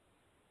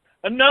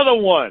Another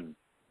one.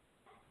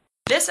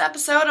 This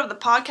episode of the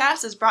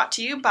podcast is brought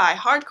to you by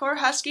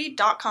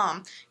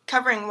HardcoreHusky.com,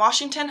 covering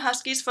Washington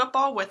Huskies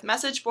football with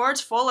message boards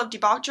full of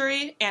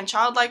debauchery and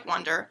childlike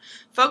wonder.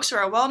 Folks who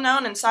are well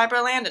known in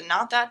Cyberland and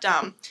not that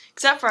dumb,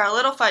 except for our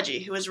little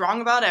Fudgy, who is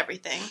wrong about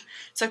everything.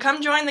 So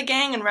come join the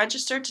gang and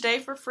register today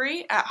for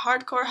free at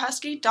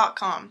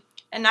HardcoreHusky.com.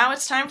 And now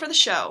it's time for the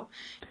show.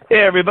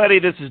 Hey everybody,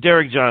 this is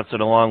Derek Johnson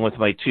along with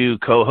my two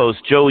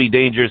co-hosts Joey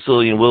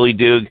Dangerously and Willie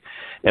Doog,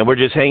 and we're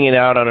just hanging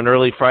out on an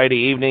early Friday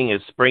evening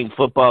as spring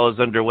football is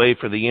underway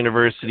for the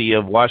University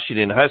of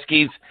Washington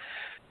Huskies.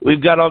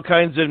 We've got all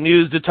kinds of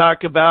news to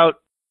talk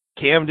about.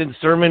 Camden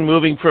Sermon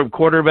moving from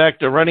quarterback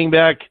to running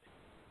back,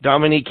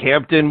 Dominique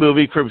Hampton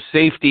moving from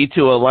safety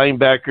to a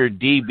linebacker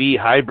DB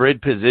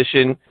hybrid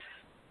position,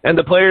 and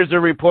the players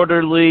are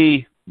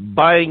reportedly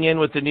buying in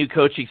with the new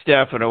coaching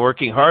staff and are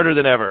working harder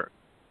than ever.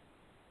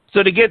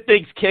 So to get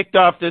things kicked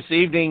off this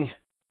evening,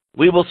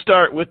 we will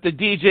start with the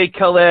DJ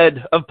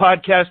Khaled of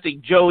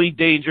podcasting, Joey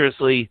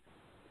Dangerously.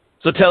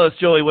 So tell us,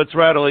 Joey, what's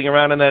rattling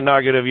around in that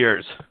noggin of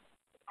yours?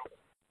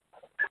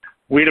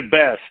 We the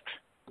best.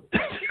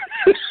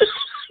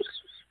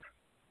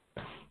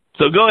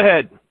 So go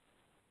ahead.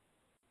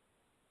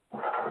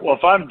 Well,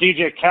 if I'm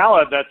DJ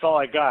Khaled, that's all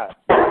I got.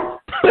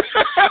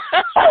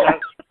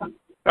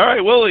 All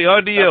right, Willie,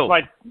 on to you.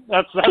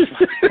 That's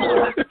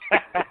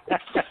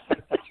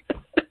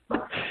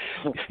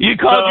You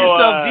called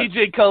yourself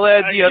DJ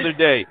Khaled the other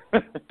day.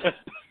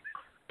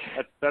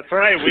 That's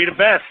right. We the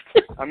best.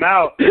 I'm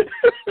out.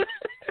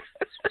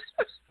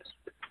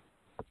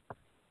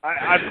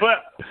 I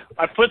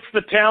puts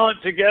the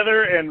talent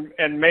together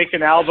and make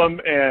an album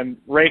and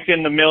rake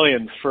in the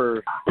millions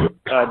for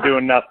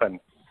doing nothing.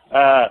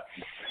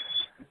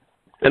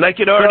 And I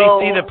can already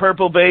see the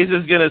Purple Bays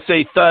is going to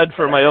say thud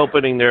for my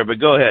opening there, but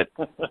go ahead.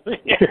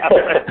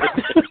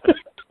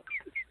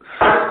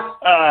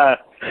 I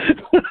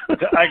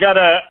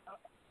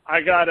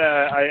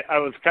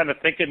was kind of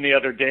thinking the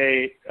other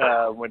day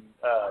when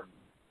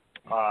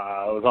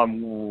I was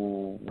on.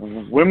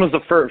 When was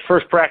the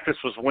first practice?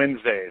 Was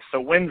Wednesday. So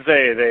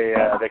Wednesday they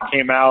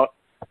came out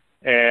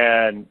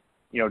and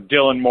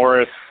Dylan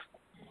Morris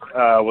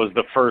was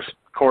the first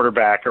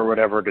quarterback or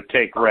whatever to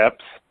take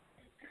reps,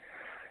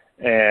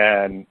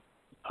 and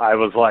I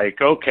was like,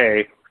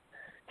 okay,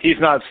 he's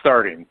not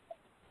starting.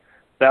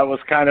 That was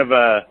kind of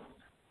a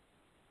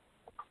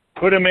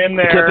put him in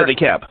there. Tip of the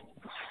cap.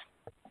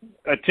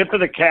 A tip of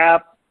the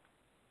cap.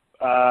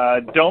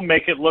 Don't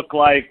make it look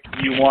like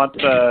you want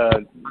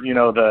the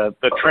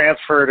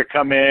transfer to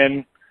come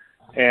in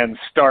and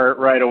start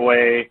right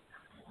away,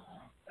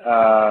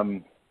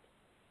 and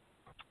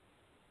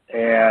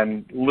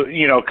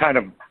kind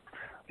of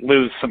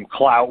lose some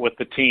clout with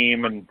the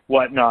team and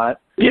whatnot.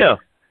 Yeah.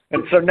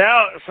 And so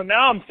now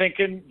I'm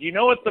thinking,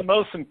 what the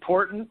most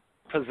important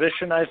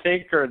position I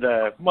think,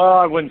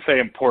 I wouldn't say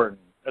important,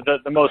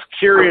 the most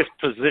curious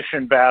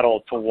position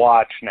battle to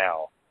watch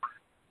now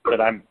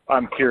that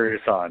I'm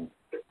curious on.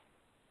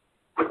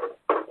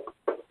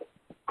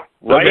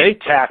 Right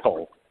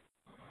tackle.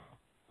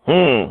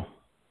 Because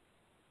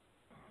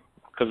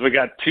we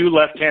got two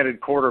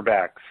left-handed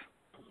quarterbacks.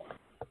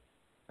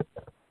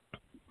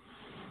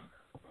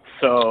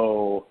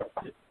 So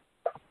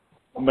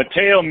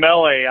Mateo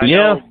Mele, I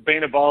know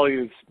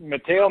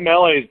Mateo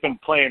Mele has been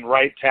playing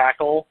right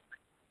tackle,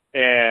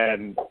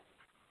 and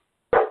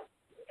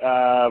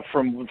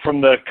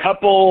from the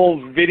couple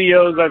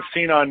videos I've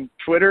seen on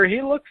Twitter,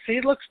 he looks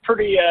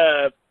pretty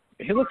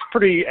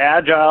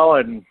agile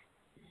and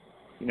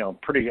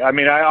pretty. I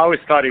mean, I always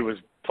thought he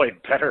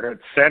played better at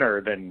center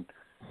than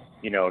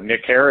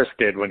Nick Harris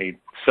did when he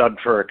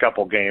subbed for a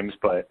couple games,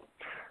 but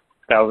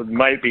that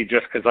might be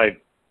just because I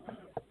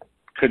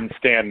couldn't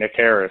stand Nick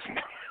Harris.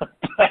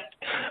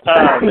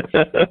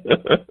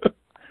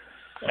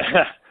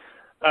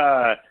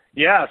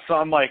 So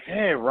I'm like,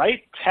 hey,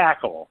 right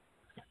tackle.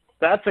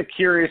 That's a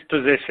curious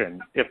position.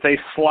 If they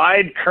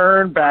slide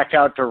Kern back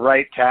out to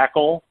right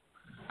tackle,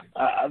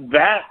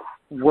 that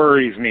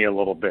worries me a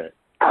little bit.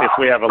 If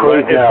we have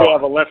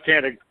a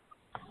left-handed,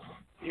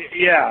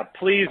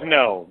 please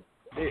no.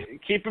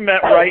 Keep him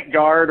at right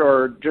guard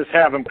or just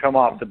have him come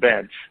off the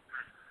bench.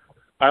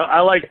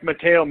 I like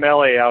Mateo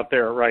Mele out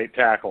there at right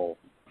tackle.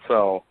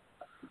 So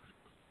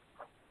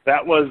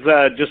that was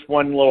just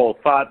one little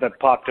thought that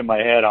popped in my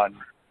head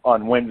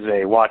on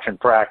Wednesday watching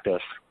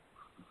practice.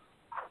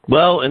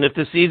 Well, and if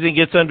the season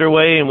gets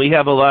underway and we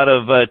have a lot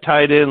of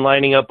tight end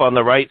lining up on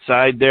the right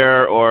side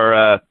there,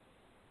 or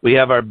we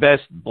have our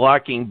best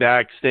blocking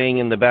back staying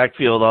in the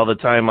backfield all the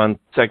time on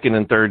second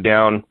and third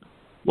down,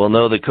 we'll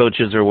know the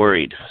coaches are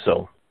worried.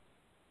 So,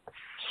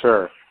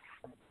 sure.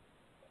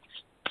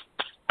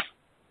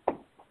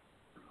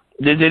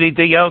 Did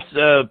anything else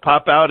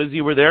pop out as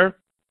you were there?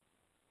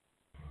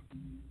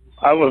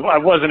 I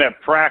wasn't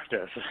at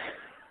practice.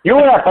 You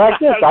were at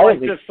practice? I like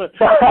to say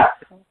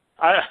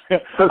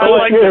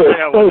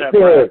I was at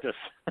practice.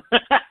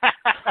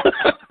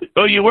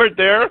 Oh, you weren't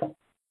there?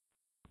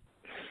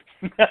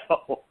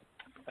 No.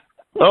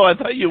 Oh, I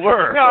thought you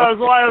were. No, I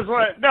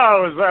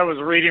was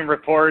reading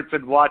reports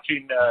and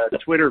watching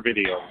Twitter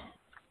videos.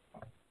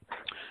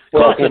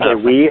 Well, can say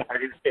we? Are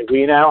you going to say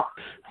we now?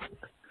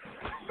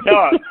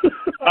 No,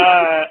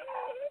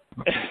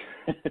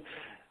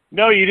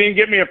 no, you didn't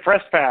get me a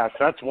press pass.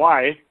 That's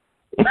why.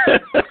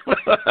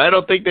 I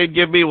don't think they'd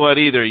give me one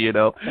either, you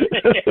know.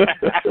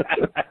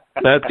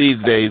 Not these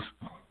days.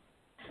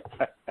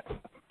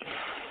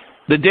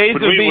 The days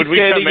of me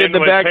standing in the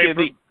back of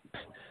the...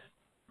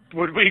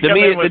 Would we come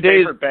in with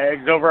paper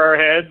bags over our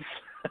heads?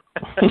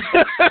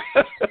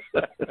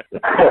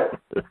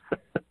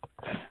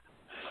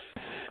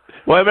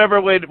 Well, I remember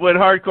when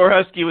Hardcore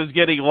Husky was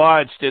getting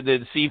launched, and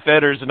then C.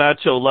 Fetter's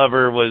Nacho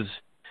Lover was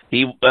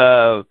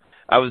I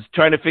was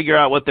trying to figure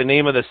out what the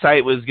name of the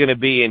site was going to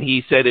be, and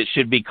he said it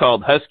should be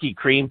called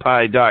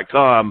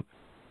HuskyCreamPie.com.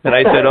 And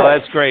I said, "Oh,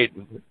 that's great.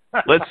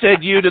 Let's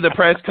send you to the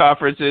press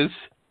conferences.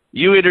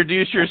 You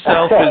introduce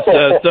yourself as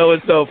so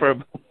and so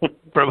from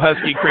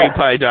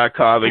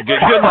HuskyCreamPie.com, and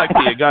good luck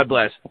to you. God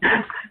bless."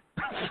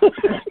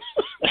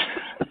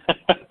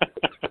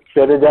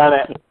 Should have done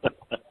it.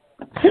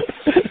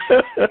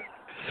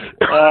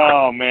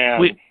 Oh man,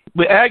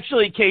 we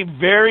actually came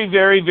very,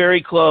 very,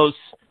 very close.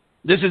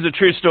 This is a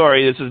true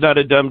story. This is not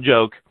a dumb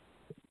joke.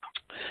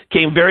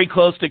 Came very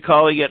close to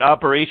calling it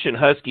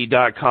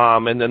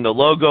OperationHusky.com, and then the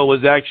logo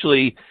was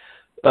actually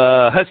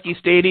Husky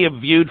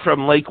Stadium viewed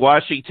from Lake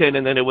Washington,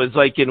 and then it was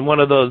like in one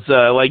of those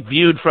like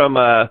viewed from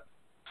a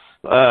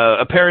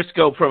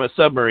periscope from a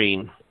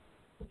submarine.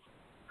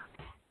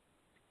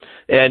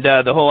 And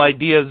the whole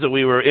idea is that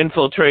we were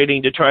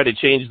infiltrating to try to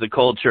change the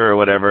culture or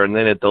whatever. And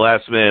then at the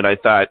last minute, I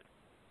thought,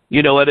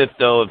 you know what, if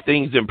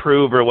things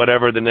improve or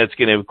whatever, then that's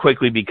going to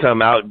quickly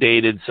become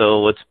outdated.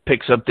 So let's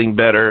pick something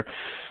better.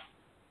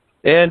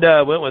 And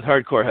went with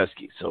Hardcore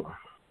Husky. So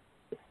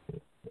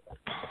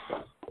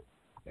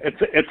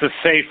it's a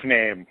safe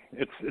name.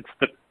 It's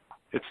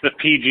the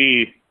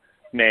PG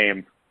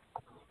name.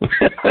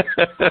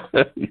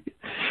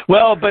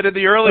 Well, but in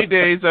the early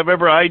days, I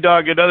remember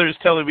iDog and others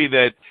telling me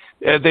that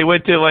they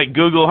went to like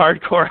Google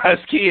Hardcore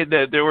Husky, and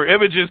that there were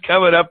images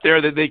coming up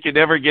there that they could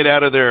never get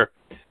out of their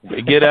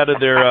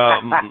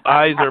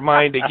eyes or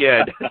mind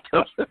again.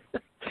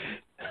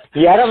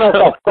 Yeah, I don't know if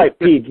that's quite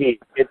PG.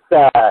 It's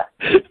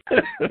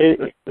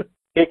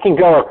it can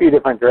go a few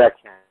different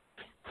directions.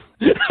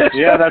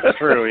 Yeah, that's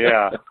true.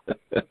 Yeah.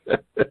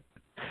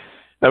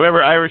 I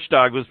remember Irish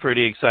Dog was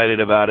pretty excited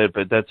about it,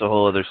 but that's a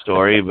whole other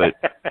story. But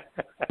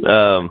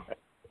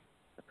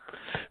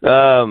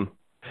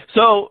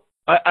so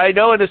I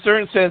know in a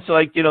certain sense,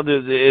 like, you know,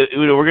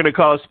 we're going to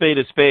call a spade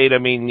a spade. I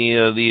mean, you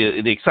know,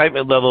 the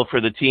excitement level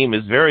for the team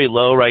is very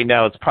low right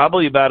now. It's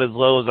probably about as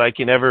low as I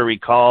can ever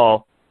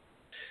recall.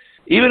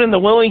 Even in the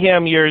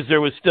Willingham years,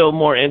 there was still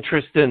more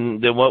interest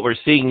than what we're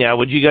seeing now.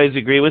 Would you guys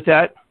agree with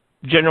that,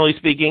 generally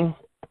speaking?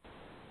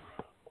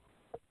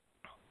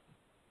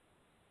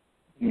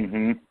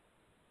 Mm-hmm.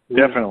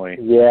 Definitely.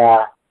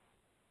 Yeah.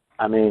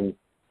 I mean,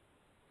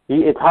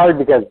 it's hard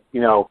because, you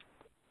know,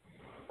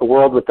 the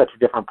world was such a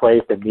different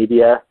place and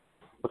media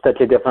was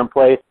such a different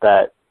place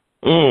that,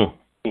 you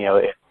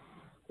know,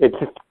 it's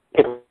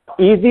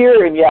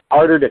easier and yet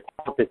harder to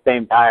tell at the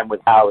same time with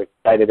how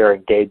excited or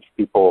engaged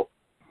people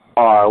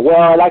are.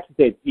 Well, I like to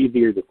say it's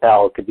easier to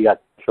tell because you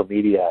got social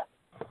media,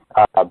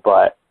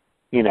 but,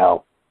 you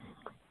know,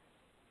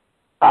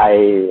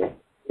 I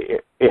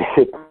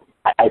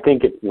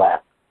think it's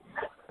less.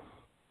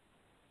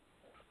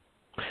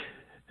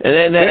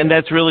 And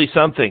that's really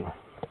something.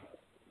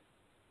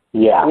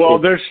 Yeah. Well,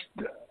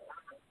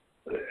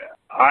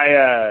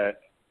 I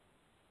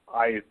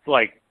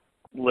like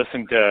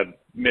listen to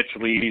Mitch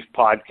Levy's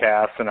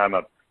podcast, and I'm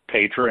a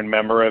patron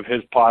member of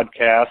his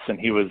podcast, and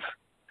he was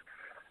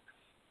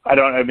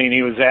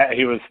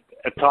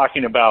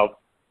talking about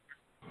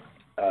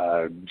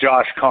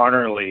Josh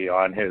Connerly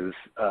on his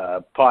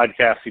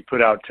podcast he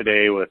put out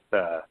today with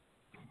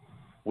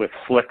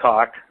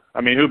Slickhawk.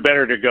 I mean, who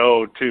better to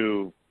go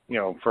to, you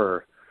know,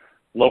 for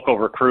local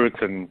recruits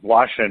and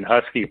Washington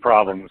Husky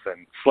problems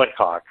than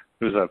Slickhawk,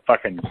 who's a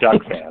fucking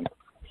Duck fan.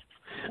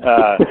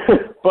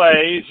 But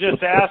he's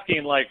just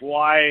asking, like,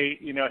 why,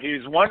 you know,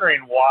 he's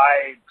wondering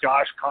why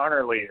Josh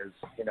Connerly is,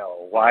 you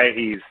know, why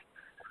he's,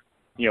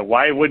 you know,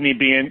 why wouldn't he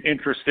be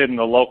interested in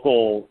the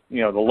local,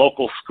 you know, the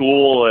local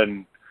school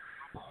and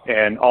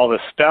all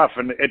this stuff.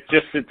 And it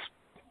just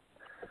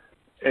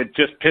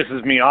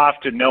pisses me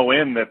off to no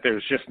end that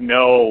there's just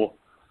no,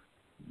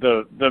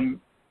 the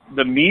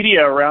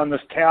media around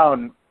this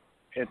town,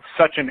 it's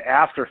such an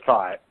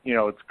afterthought. You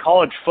know, it's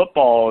college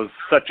football is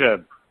such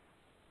a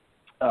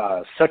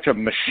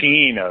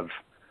machine of,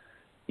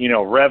 you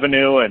know,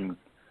 revenue and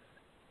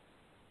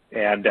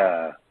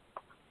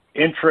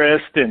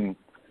interest and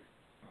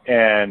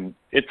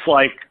it's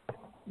like,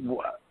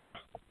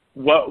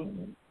 what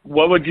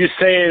would you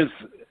say is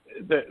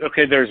that,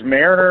 okay, there's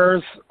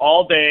Mariners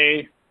all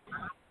day,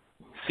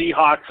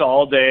 Seahawks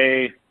all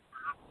day.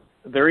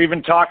 They're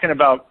even talking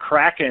about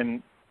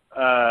Kraken,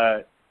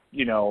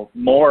 you know,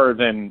 more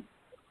than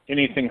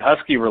anything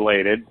Husky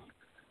related.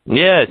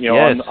 Yes,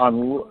 yes.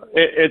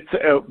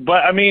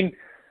 But I mean,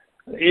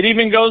 it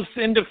even goes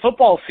into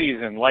football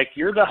season. Like,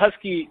 you're the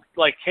Husky,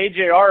 like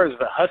KJR is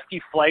the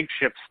Husky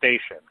flagship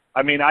station.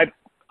 I mean,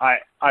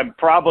 I'm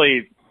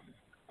probably,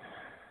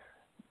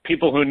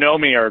 people who know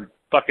me are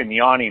fucking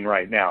yawning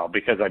right now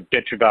because I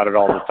bitch about it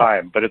all the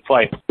time. But it's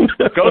like,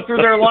 go through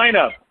their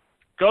lineup.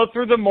 Go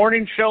through the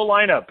morning show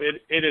lineup.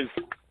 It is,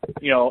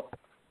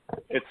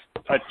 it's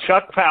a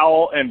Chuck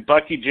Powell and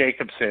Bucky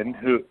Jacobson,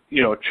 who,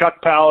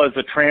 Chuck Powell is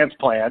a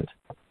transplant,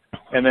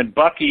 and then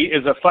Bucky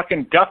is a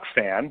fucking Ducks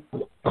fan.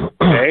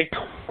 Okay.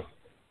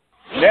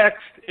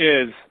 Next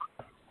is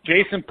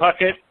Jason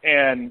Puckett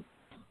and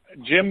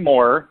Jim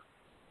Moore.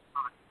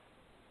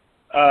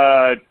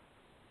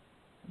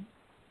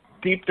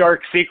 Deep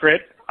Dark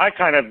Secret. I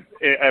kind of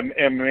am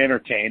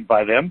entertained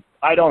by them.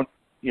 I don't,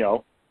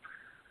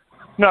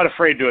 not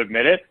afraid to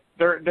admit it.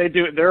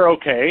 They're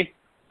okay.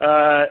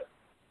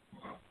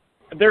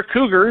 They're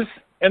Cougars,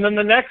 and then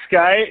the next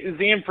guy is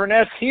Ian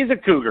Furness. He's a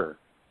Cougar.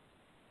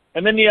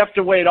 And then you have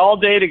to wait all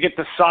day to get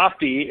the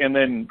softy, and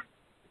then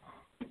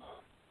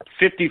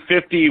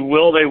 50-50,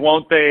 will they,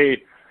 won't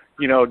they,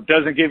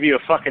 doesn't give you a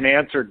fucking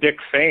answer, Dick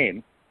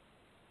Fane.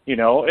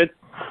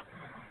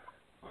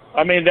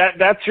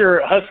 That's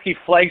your Husky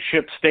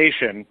flagship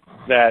station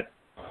that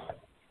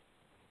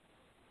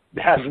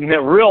has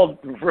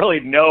really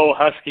no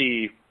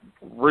Husky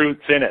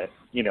roots in it.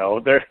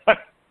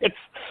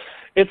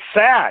 It's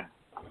sad.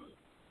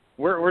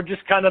 We're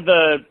just kind of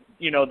the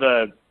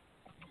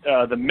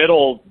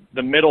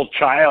middle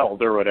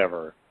child or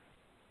whatever.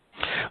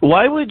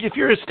 Why would, if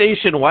you're a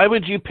station, why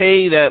would you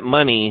pay that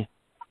money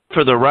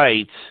for the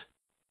rights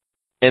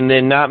and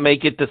then not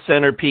make it the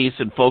centerpiece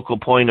and focal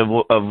point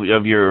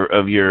of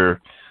your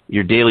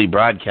daily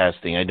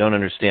broadcasting? I don't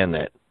understand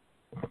that.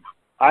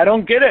 I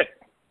don't get it.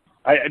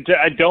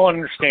 I don't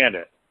understand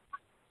it.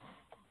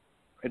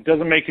 It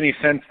doesn't make any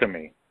sense to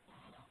me.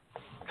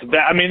 So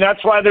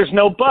that's why there's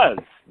no buzz.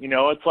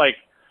 It's like,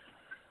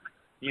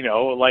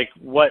 like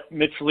what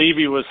Mitch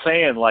Levy was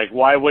saying, like,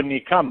 why wouldn't he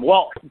come?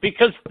 Well,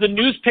 because the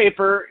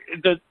newspaper,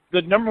 the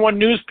number one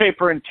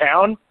newspaper in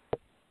town,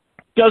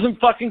 doesn't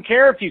fucking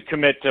care if you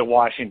commit to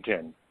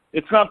Washington.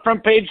 It's not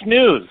front page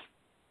news.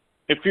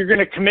 If you're going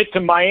to commit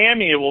to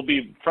Miami, it will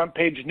be front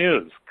page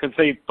news because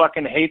they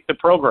fucking hate the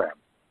program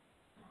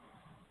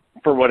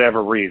for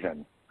whatever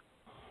reason.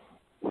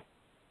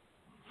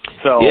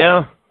 So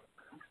yeah,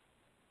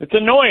 it's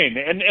annoying.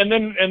 And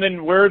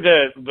then we're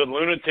the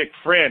lunatic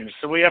fringe,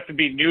 so we have to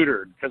be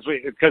neutered because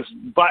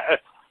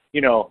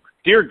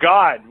dear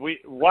God,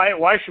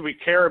 why should we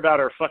care about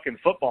our fucking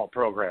football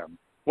program?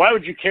 Why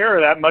would you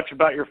care that much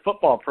about your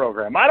football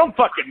program? I don't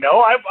fucking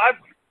know.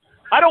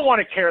 I don't want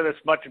to care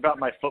this much about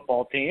my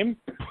football team.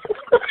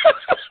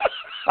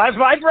 I'd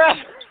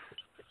rather.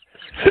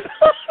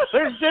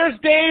 There's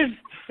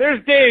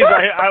days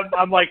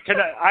I'm like,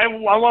 I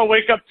want to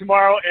wake up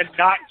tomorrow and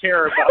not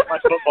care about my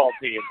football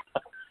team.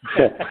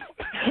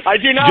 I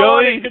do not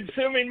want it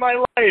consuming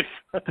my life.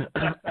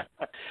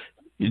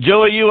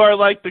 Joey, you are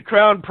like the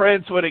crown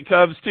prince when it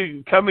comes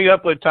to coming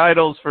up with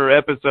titles for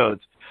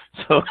episodes.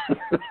 So,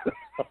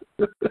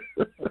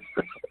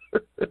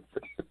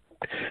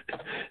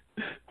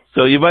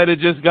 so you might have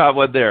just got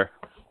one there.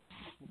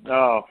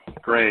 Oh,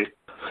 great.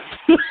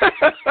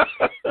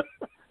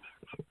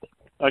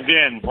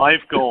 Again,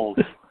 life goals.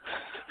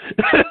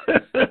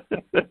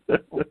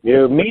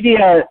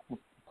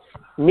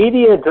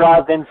 Media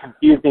draws in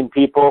confusing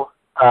people,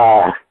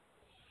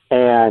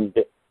 and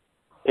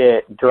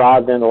it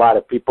draws in a lot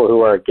of people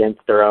who are against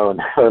their own,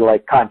 or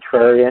like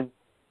contrarian,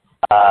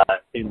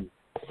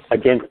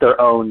 against their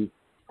own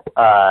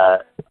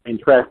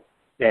interests.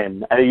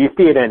 And you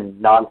see it in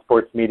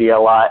non-sports media a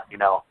lot.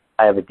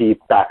 I have a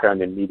deep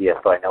background in media,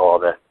 so I know all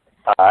this.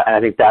 And I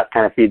think that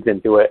kind of feeds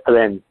into it. And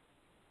then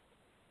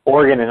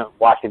Oregon and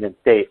Washington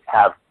State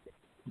have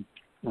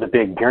the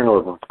big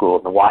journalism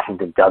schools, and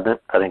Washington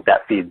doesn't. I think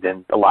that feeds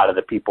in a lot of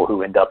the people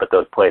who end up at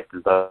those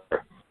places are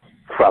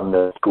from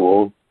the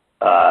schools,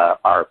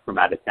 are from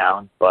out of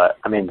town. But,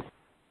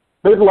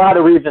 there's a lot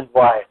of reasons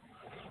why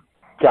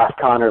Josh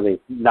Connerly's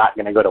not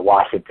going to go to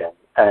Washington.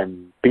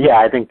 But yeah,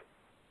 I think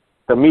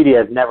the media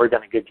has never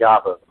done a good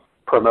job of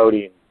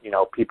promoting,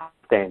 people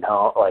staying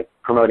home, like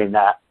promoting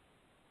that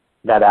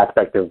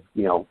aspect of,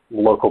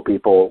 local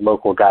people,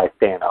 local guys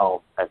staying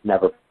home has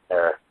never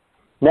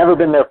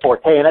been their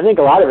forte. And I think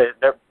a lot of it,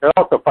 they're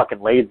also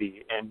fucking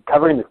lazy, and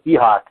covering the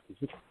Seahawks is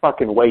just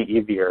fucking way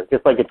easier.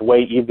 Just like it's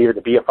way easier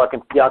to be a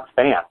fucking Seahawks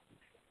fan.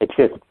 It's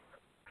just,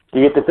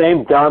 you get the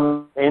same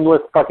dumb,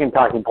 endless fucking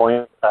talking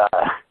points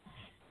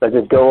that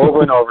just go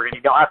over and over, and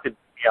you don't have to,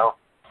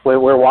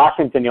 where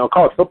Washington,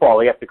 college football,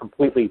 they have to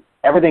completely,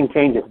 everything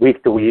changes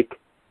week to week.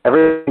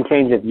 Everything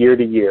changes year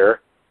to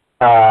year.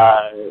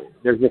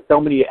 There's just so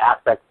many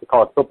aspects to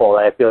college football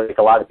that I feel like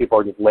a lot of people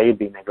are just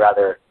lazy, and they'd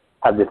rather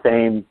have the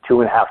same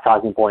 2.5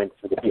 talking points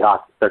for the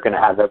Seahawks they're going to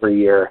have every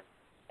year,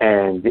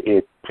 and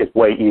it's just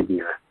way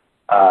easier.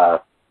 I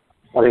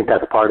think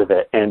that's part of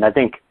it. And I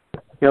think,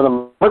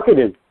 the market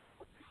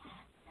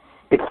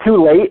it's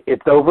too late.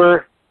 It's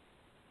over.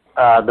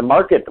 the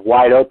market's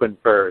wide open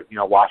for,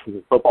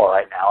 Washington football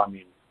right now. I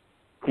mean,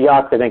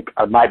 Seahawks, I think,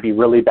 might be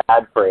really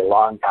bad for a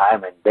long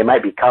time, and they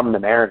might become the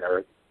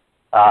Mariners.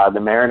 The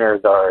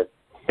Mariners are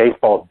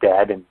baseball's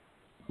dead, and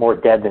more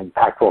dead than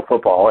Pac-12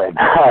 football, and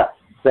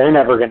they're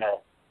never gonna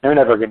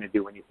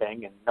do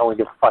anything, and no one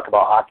gives a fuck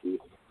about hockey.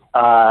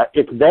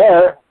 It's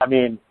there, I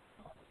mean,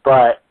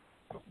 but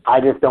I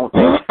just don't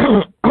think.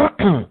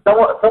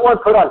 Someone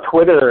put on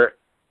Twitter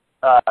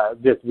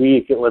this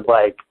week. It was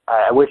like,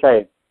 I wish I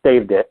had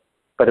saved it,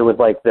 but it was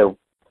like you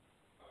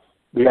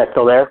guys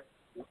still there?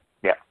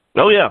 Yeah.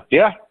 Oh yeah,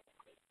 yeah.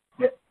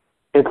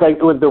 It's like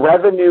it was the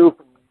revenue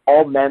from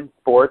all men's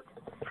sports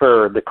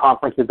for the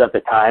conferences at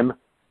the time,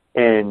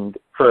 and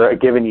for a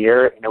given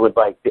year, and it was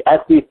like the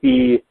SEC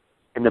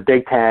and the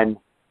Big Ten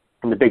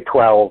and the Big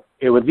 12.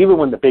 It was even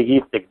when the Big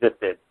East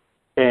existed,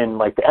 and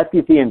like the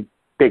SEC and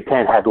Big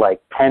Ten had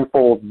like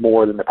tenfold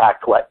more than the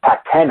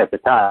Pac-10 at the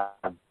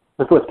time.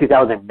 This was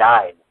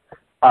 2009.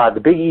 The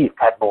Big East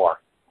had more.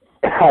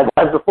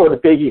 That's before the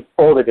Big East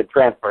folded and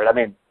transferred. I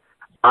mean,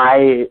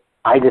 I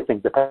just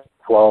think the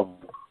Pac-12,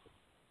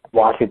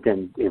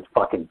 Washington is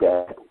fucking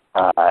dead.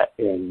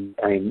 And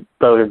I mean,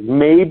 so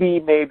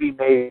maybe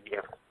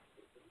if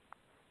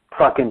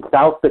fucking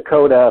South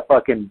Dakota,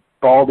 fucking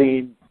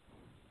balding,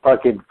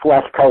 fucking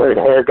flesh-colored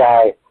hair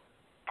guy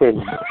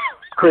can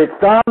create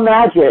some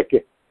magic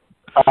in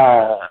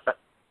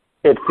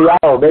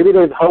Seattle. Maybe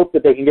there's hope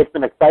that they can get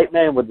some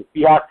excitement with the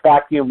Seahawks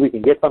vacuum. We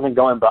can get something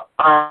going, but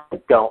I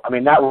don't. I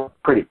mean, that was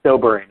pretty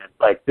sobering. It's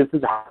like, this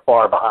is how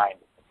far behind.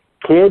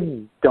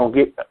 Kids don't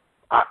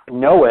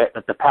know it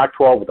that the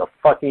Pac-12 is a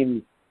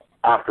fucking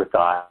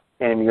afterthought,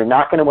 and you're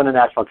not going to win a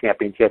national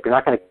championship. You're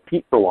not going to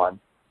compete for one,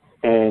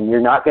 and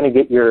you're not going to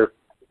get your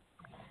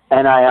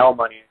NIL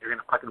money. You're going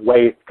to fucking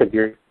waste because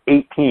you're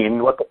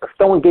 18. If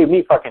someone gave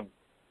me fucking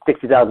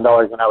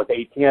 $60,000 when I was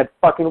 18, I'd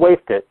fucking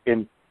waste it.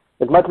 And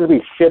as much as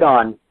we shit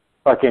on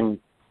fucking,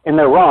 and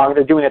they're wrong,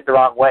 they're doing it the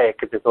wrong way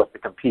because they're supposed to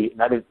compete, and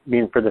that didn't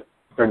mean for this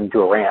turn into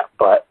a rant,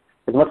 but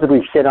as much as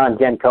we shit on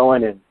Jen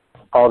Cohen and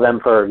all them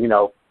for,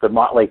 the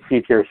Montlake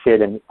Future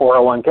shit and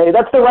 401k,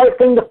 that's the right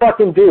thing to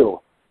fucking do.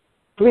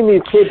 Giving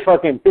these kids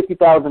fucking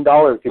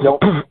 $50,000 who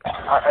don't,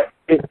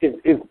 is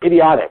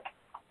idiotic.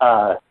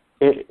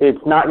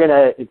 It's not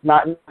gonna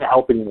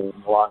help you in the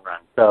long run.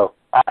 So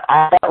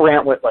I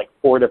rant with like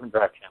 4 different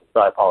directions, so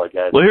I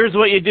apologize. Well, here's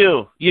what you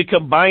do. You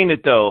combine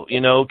it, though,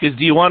 because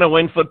do you want to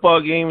win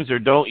football games or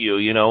don't you,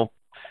 And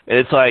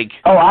it's like,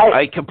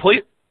 I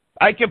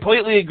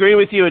completely agree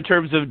with you in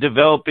terms of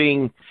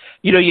developing,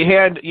 you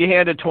hand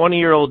a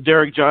 20-year-old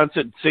Derek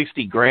Johnson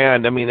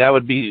 $60,000. I mean, that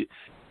would be,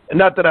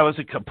 not that I was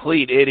a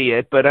complete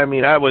idiot, but I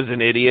mean, I was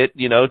an idiot,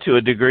 to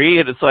a degree.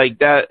 And it's like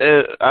that,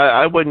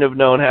 I wouldn't have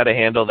known how to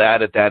handle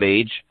that at that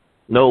age.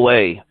 No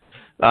way.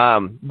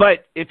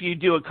 But if you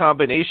do a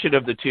combination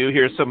of the two,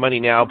 here's some money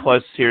now,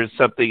 plus here's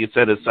something you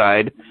set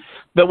aside.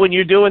 But when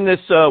you're doing this,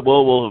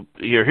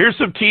 here's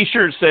some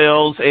T-shirt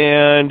sales,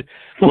 and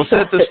we'll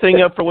set this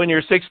thing up for when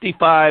you're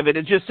 65, and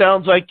it just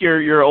sounds like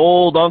your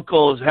old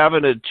uncle is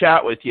having a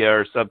chat with you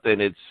or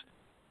something.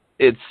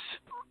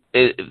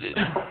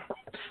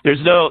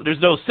 There's no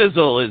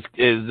sizzle, as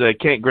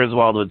Kent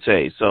Griswold would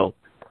say. So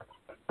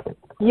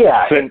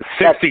yeah,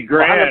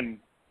 $60,000.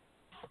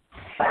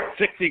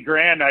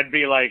 $60,000, I'd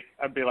be like,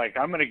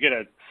 I'm gonna get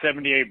a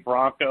 '78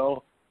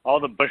 Bronco, all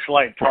the Busch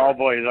Light tall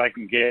boys I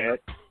can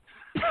get.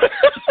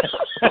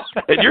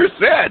 And you're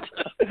set.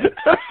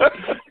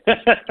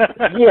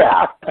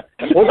 Yeah.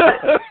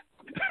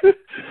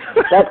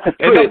 That's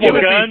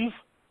the guns.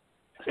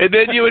 And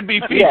then you would be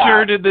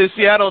featured in the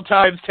Seattle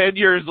Times 10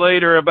 years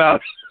later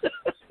about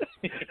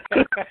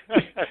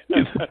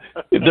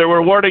there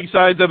were warning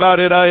signs about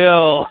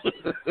NIL.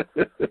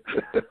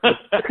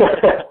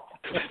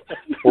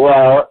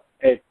 Well,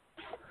 I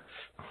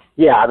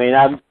mean,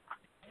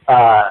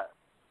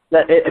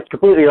 it's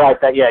completely right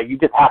that, you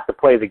just have to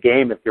play the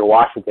game if you're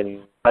Washington.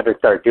 You better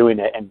start doing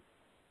it. And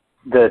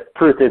the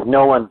truth is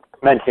no one's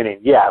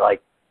mentioning,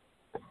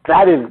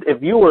 that is,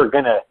 if you were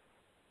going to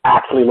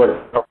actually look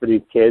out for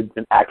these kids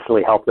and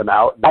actually help them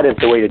out, that is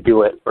the way to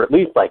do it, or at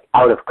least,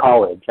 out of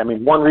college. I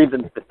mean, one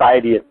reason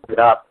society is set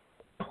up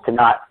to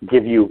not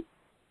give you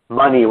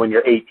money when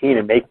you're 18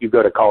 and make you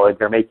go to college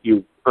or make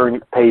you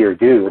pay your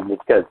dues is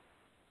because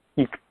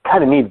you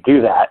kind of need to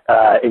do that.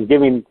 And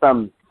giving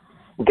some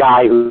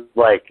guy who's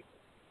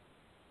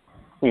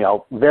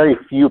very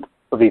few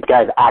of these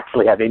guys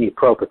actually have any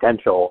pro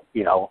potential,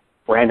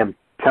 random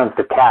chunks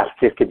of cash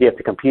just because you have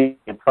to compete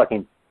in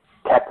fucking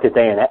Texas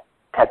A&M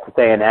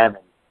and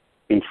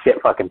these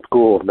shit fucking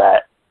schools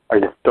that are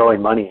just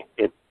throwing money.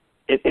 It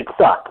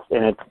sucks,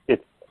 and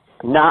it's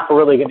not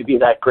really going to be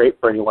that great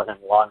for anyone in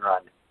the long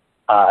run,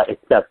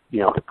 except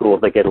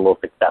schools that get a little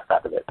success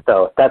out of it.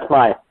 So that's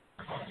my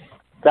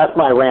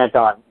rant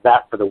on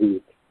that for the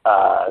week.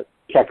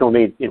 Check with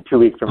me in 2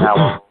 weeks from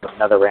now with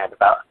another rant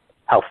about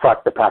how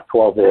fucked the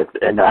Pac-12 is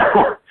and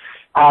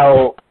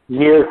how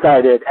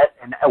nearsighted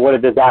and what a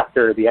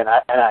disaster the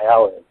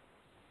NIL is.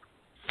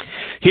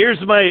 Here's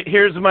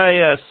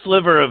my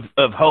sliver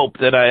of hope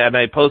that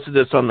I posted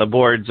this on the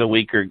boards a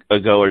week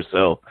ago or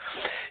so,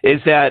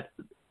 is that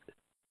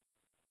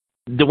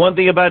the one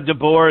thing about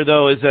DeBoer,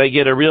 though, is I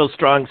get a real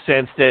strong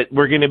sense that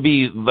we're going to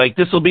be like,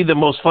 this will be the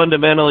most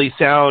fundamentally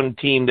sound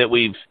team that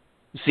we've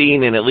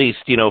seen in at least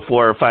 4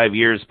 or 5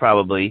 years,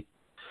 probably,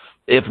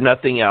 if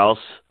nothing else.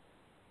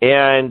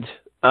 And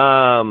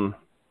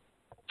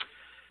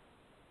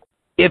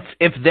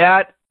if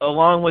that,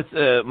 along with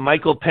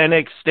Michael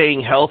Penix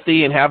staying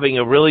healthy and having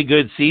a really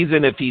good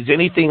season, if he's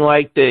anything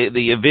like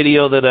the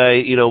video that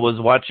I was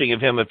watching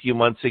of him a few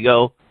months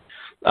ago,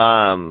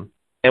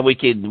 and we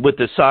could, with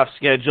the soft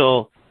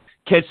schedule,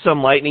 catch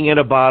some lightning in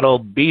a bottle,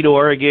 beat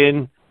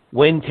Oregon,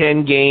 win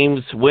 10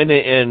 games, win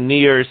a New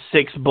Year's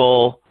Six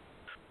Bowl,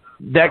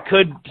 that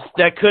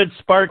could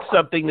spark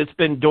something that's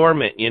been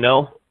dormant,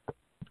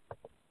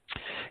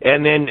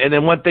 And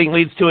then one thing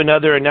leads to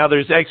another, and now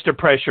there's extra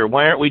pressure.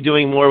 Why aren't we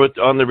doing more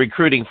on the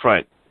recruiting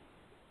front?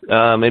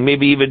 And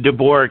maybe even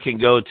DeBoer can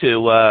go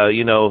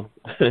to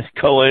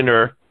Cohen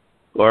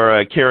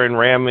or Karen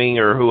Ramming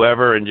or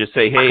whoever and just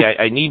say, hey,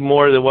 I need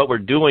more than what we're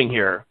doing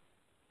here.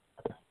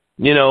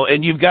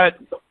 And you got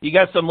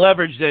some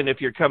leverage then if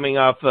you're coming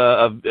off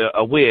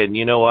a win,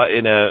 in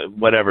a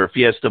whatever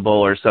Fiesta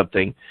Bowl or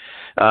something.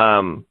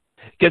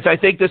 Because I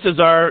think this is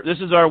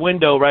our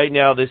window right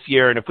now this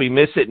year, and if we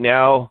miss it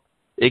now,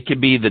 it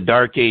could be the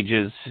dark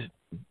ages,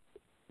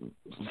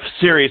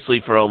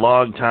 seriously, for a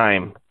long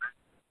time.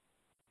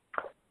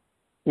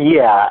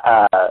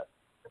 Yeah,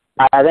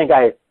 I think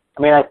I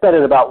said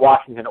it about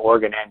Washington,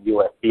 Oregon, and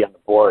USC on the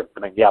board.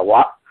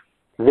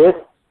 This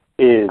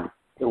is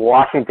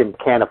Washington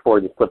can't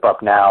afford to slip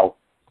up now.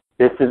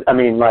 This is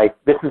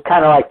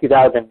kind of like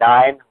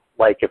 2009.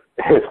 Like if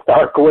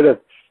Stark would have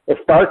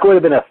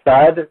been a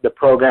stud, the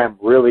program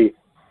really,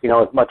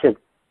 as much as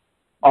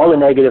all the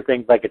negative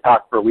things I could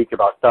talk for a week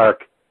about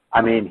Stark,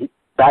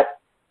 that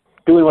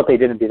doing what they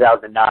did in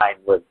 2009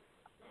 was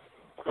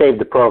saved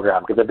the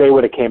program, because if they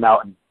would have came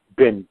out and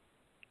been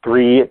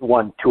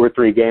won 2 or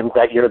 3 games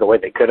that year the way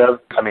they could have,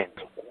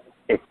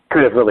 it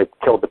could have really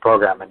killed the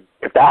program. And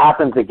if that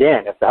happens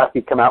again, if the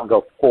Huskies come out and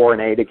go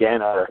 4-8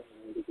 again, or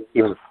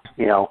even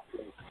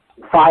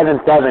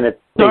 5-7,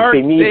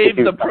 they need save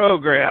to the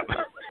program.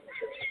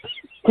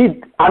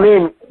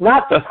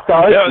 Not the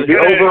start. The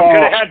overall.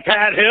 Could have had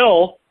Pat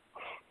Hill.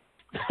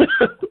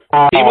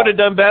 He would have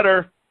done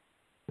better.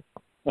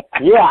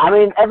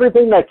 Yeah,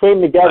 everything that came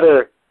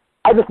together.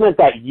 I just meant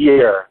that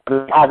year.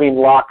 Having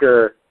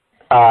Locker,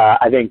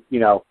 I think,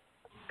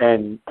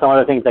 and some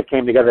other things that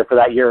came together for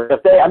that year.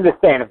 I'm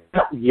just saying,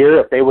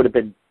 if they would have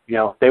been,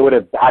 they would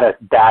have had a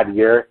bad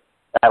year,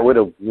 that would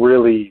have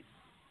really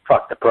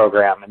fucked the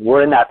program. And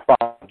we're in that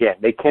spot again.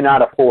 They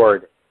cannot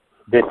afford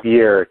this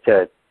year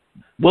to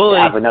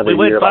have another year.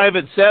 We went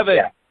 5-7.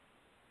 Yeah.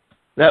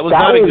 That was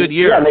not a good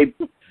year. Yeah,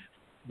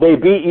 they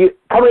beat you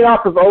coming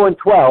off of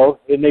 0-12,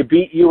 and they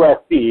beat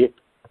USC.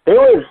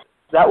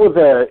 That was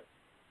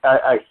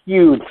a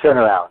huge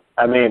turnaround.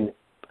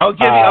 I'll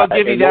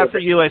give you that for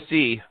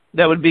USC.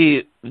 That would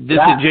be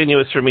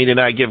disingenuous for me to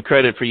not give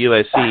credit for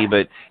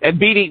USC, and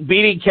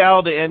beating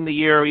Cal to end the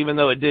year, even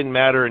though it didn't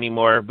matter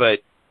anymore, but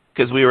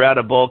because we were out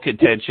of bowl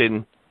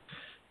contention.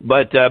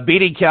 But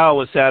beating Cal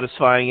was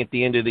satisfying at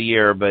the end of the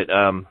year. But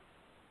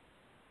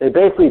they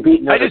basically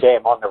beat Notre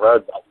Dame on the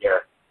road that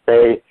year.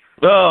 They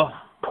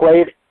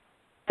played.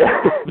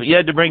 You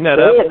had to bring that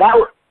up.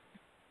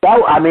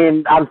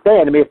 I'm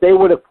saying, if they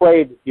would have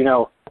played,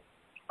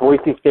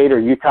 Boise State or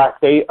Utah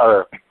State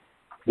or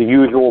the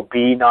usual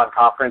B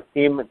non-conference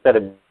team instead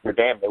of Notre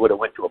Dame, they would have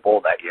went to a bowl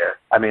that year.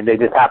 They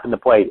just happened to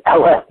play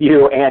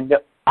LSU and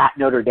at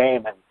Notre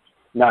Dame and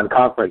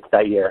non-conference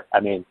that year.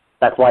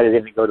 That's why they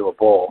didn't go to a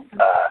bowl.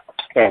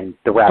 And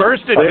the rest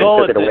first and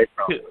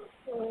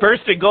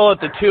goal at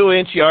the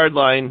 2-inch yard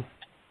line,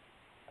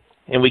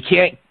 and we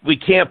can't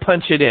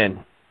punch it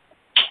in.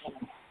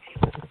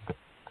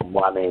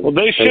 Well,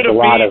 they should have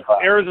beat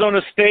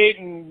Arizona State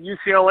and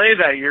UCLA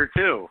that year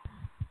too.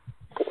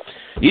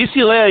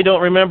 UCLA I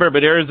don't remember,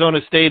 but Arizona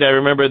State I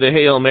remember the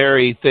Hail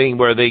Mary thing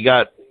where they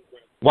got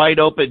wide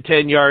open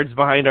 10 yards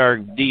behind our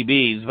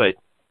DBs, but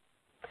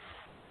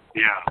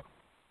yeah,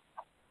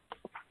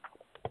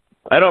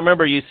 I don't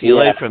remember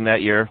UCLA from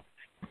that year.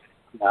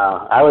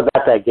 No, I was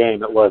at that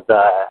game. It was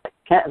I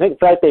think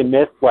it's right, they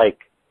missed like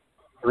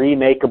 3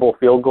 makeable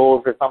field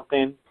goals or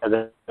something, and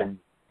then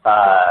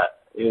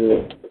it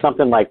was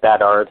something like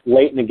that, or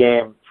late in the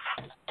game.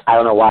 I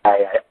don't know why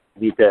I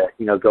need to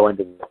go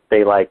into this.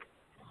 They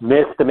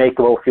missed the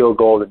makeable field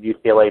goal, and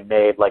UCLA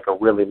made a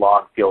really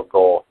long field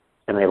goal,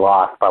 and they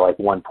lost by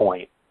 1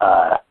 point.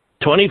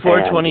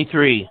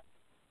 24-23.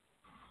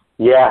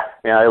 Yeah,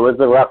 it was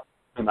a rough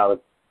game. I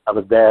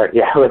was there.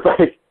 Yeah, it was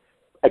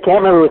I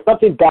can't remember. It was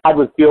something bad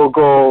with field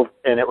goals,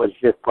 and it was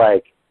just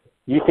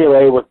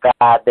UCLA was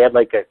bad. They had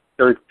a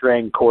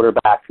third-string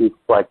quarterback who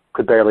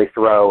could barely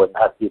throw, and the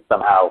Huskies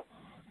somehow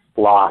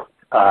lost.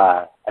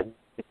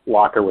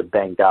 Locker was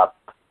banged up.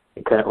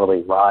 He couldn't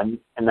really run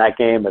in that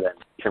game, and then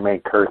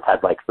Jermaine Kearse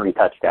had 3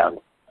 touchdowns.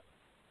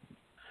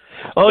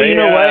 Oh, you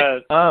know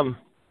what?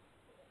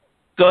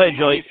 Go ahead,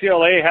 Joey.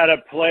 UCLA had a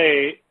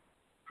play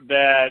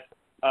that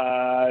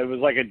it was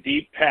like a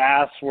deep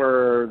pass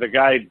where the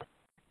guy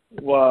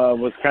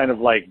was kind of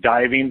like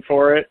diving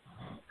for it,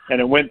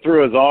 and it went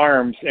through his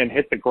arms and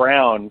hit the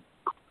ground,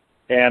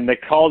 and they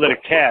called it a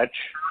catch.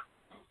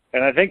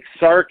 And I think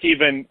Sark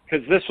even,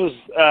 because this was,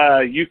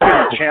 you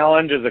could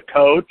challenge as a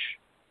coach,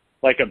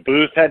 like a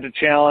Booth had to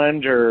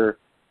challenge, or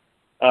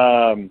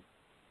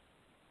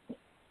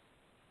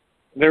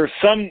there's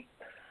some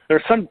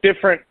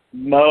different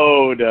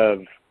mode of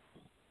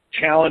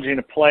challenging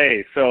a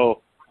play.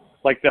 So,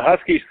 like the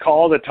Huskies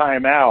called a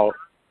timeout,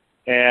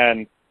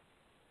 and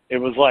it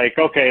was like,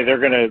 okay, they're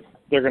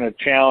gonna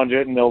challenge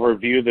it and they'll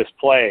review this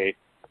play,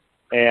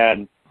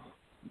 and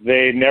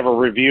they never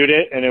reviewed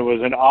it, and it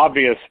was an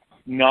obvious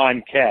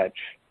non-catch,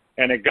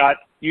 and it got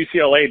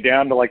UCLA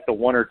down to like the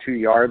 1 or 2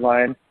 yard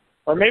line,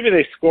 or maybe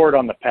they scored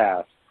on the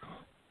pass.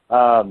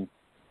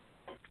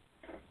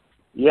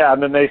 Yeah,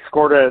 and then they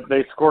scored a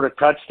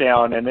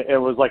touchdown, and it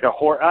was like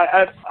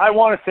I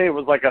want to say it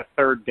was like a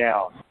third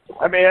down.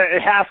 I mean,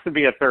 it has to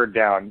be a third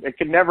down. It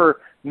can never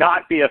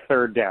not be a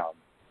third down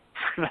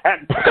for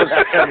that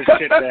kind of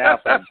shit to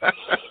happen.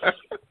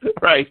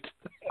 Right.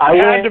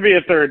 It had to be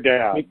a third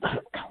down.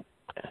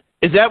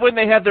 Is that when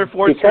they had their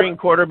fourth-string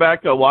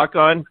quarterback a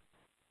walk-on?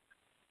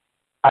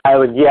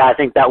 I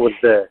think that was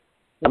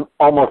I'm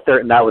almost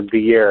certain that was the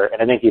year,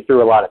 and I think he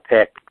threw a lot of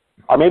picks.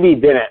 Or maybe he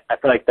didn't. I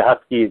feel like the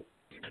Huskies.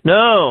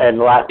 No.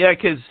 Yeah,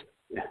 because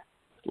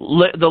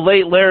the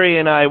late Larry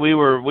and I, we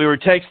were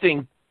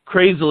texting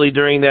crazily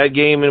during that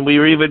game, and we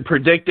were even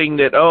predicting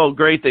that, oh,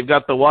 great, they've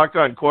got the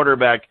walk-on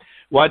quarterback.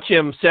 Watch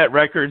him set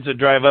records and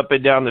drive up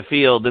and down the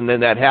field, and then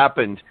that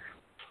happened.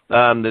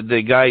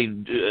 The guy,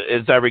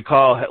 as I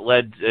recall,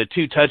 led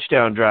 2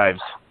 touchdown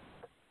drives.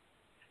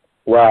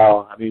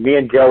 Well, I mean, me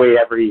and Joey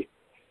every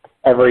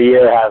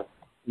year have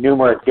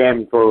numerous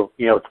games where,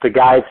 it's the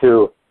guys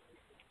who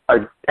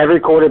are every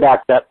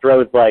quarterback that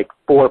throws like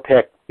 4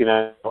 picks,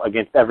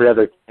 against every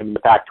other team in the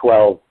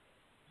Pac-12.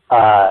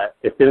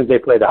 As soon as they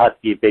play the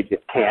Huskies, they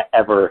just can't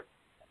ever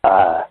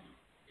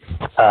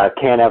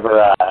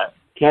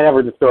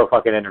just throw a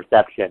fucking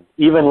interception.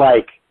 Even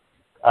like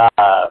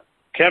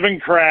Kevin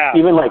Kraft.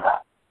 Even like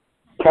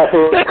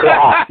Kevin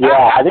Kraft.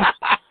 Yeah,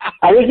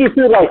 I think he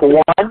threw like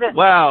 1.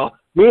 Wow.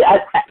 I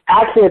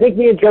think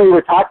me and Joey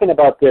were talking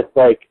about this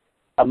like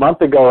a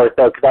month ago or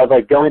so, because I was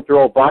like going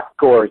through old box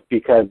scores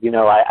because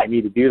I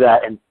need to do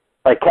that, and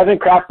like Kevin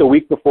Kraft the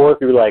week before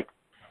threw like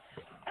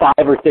 5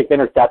 or 6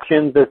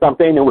 interceptions or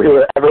something,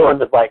 and everyone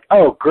was like,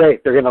 oh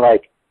great, they're gonna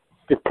like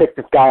just pick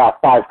this guy off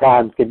 5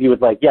 times, because he was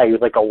like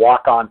a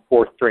walk-on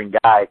 4th-string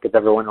guy because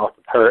everyone else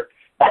was hurt.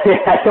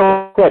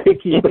 I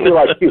think he threw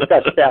like 2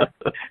 touchdowns,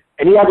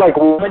 and he had like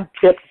 1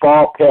 tipped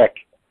ball pick.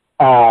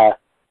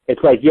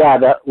 It's like,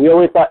 we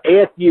always thought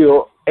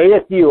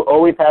ASU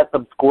always has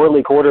some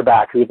squirrely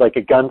quarterback who's like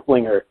a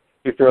gunslinger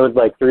who throws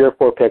like 3 or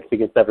 4 picks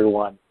against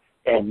everyone,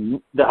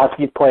 and the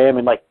Huskies play him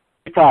in like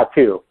Utah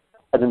too,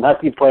 and then the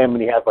Huskies play him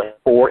and he has like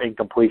 4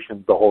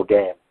 incompletions the whole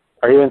game.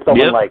 Or even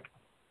someone like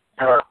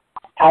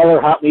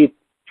Tyler Huntley,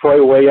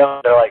 Troy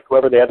Williams, or like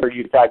whoever the other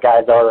Utah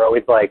guys are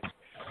always like,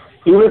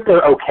 even if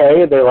they're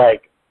okay, they're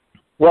like,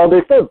 well,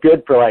 they're so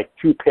good for like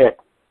 2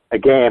 picks a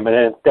game, and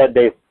then instead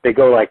they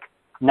go like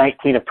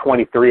 19 of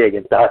 23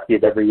 against the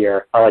Huskies every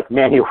year. Or like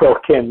Manny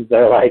Wilkins,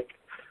 they're like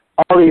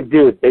all these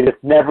dudes. They just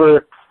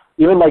never,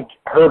 even like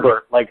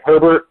Herbert. Like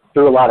Herbert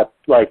threw a lot of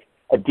like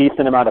a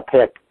decent amount of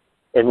picks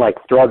and like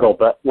struggled,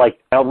 but like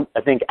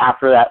I think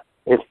after that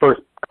his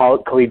first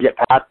collegiate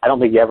pass, I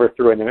don't think he ever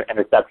threw an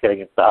interception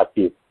against the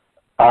Huskies.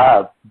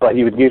 But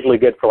he was usually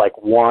good for like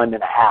 1.5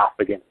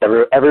 against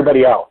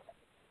everybody else.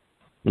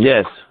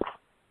 Yes.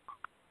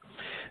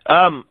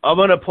 I'm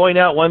going to point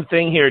out one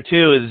thing here,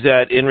 too, is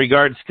that in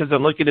regards, because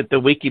I'm looking at the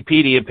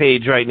Wikipedia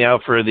page right now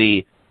for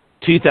the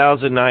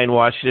 2009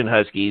 Washington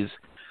Huskies.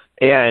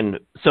 And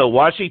so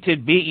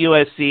Washington beat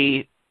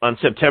USC on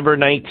September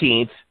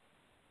 19th,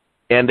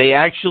 and they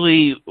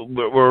actually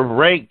were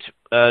ranked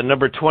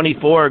number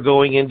 24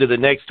 going into the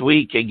next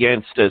week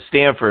against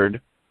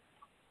Stanford.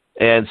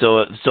 And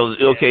so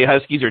okay,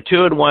 Huskies are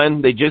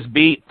 2-1. They just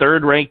beat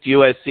third-ranked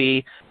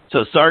USC.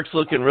 So Sark's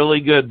looking really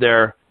good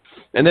there.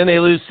 And then they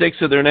lose 6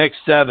 of their next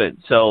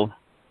 7. So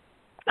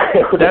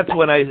that's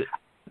when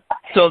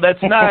so that's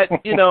not,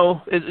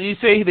 you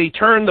say they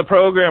turned the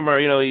program, or,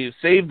 you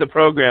saved the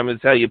program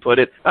is how you put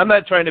it. I'm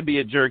not trying to be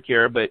a jerk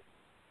here, but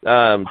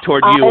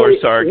toward you or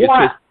Sark.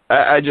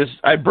 It's just,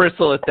 I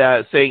bristle at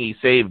that, saying he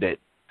saved it.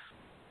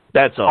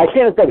 That's all. I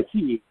can't say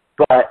he,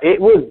 but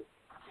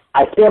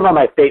I stand by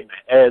my statement.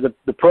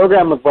 The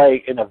program was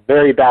like in a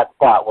very bad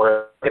spot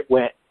where it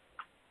went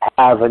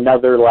have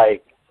another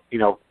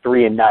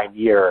 3-9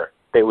 year.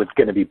 It was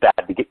going to be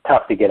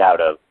tough to get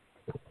out of.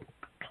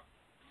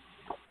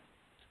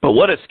 But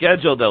what a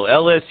schedule, though.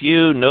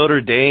 LSU, Notre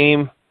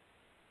Dame,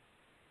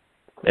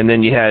 and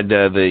then you had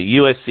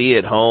the USC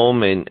at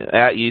home and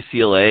at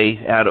UCLA,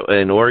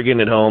 and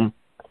Oregon at home.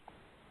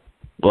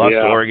 Lost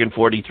to Oregon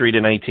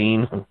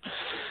 43-19.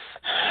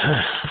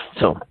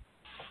 So,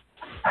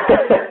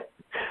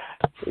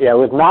 Yeah, it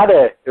was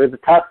a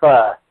tough.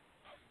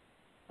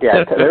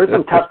 There were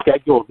some tough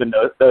schedules in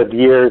those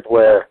years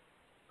where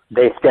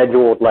they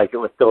scheduled like it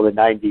was still the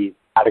 '90s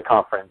out of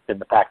conference, and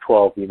the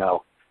Pac-12,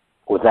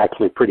 was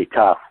actually pretty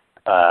tough.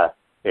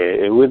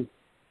 It was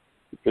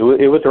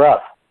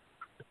rough.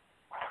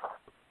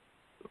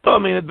 I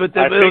mean, but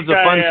it was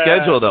a fun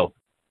schedule, though.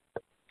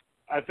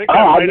 I think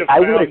I might have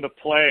found the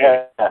play.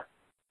 Yeah.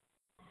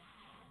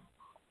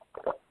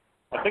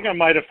 I think I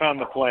might have found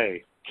the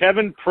play.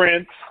 Kevin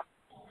Prince,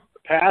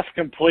 pass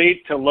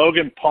complete to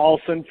Logan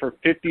Paulson for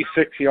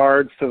 56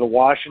 yards to the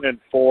Washington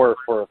 4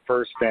 for a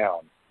first down.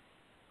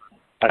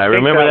 I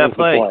remember that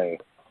play.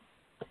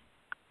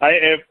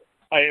 I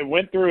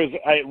went through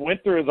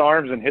his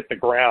arms and hit the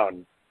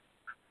ground.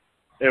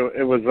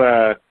 It was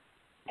a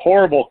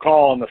horrible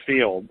call on the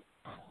field.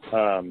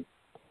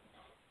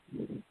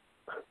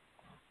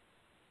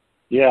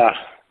 Yeah,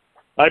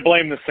 I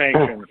blame the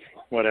sanctions.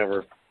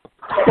 Whatever.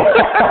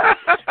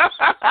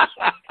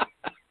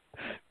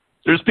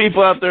 There's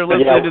people out there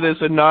listening to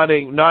this and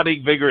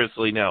nodding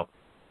vigorously now.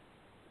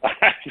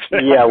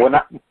 Yeah, when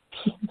I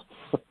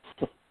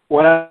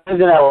was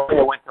in LA,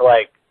 I went to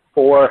like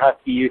 4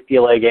 Husky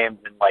UCLA games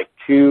and like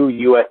 2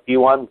 USC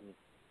ones.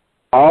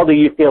 All the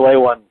UCLA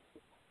ones,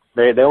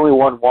 they only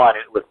won one.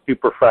 It was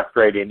super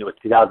frustrating. It was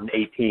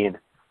 2018.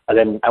 And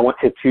then I went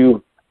to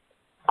 2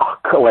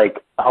 like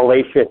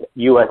hellacious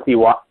USC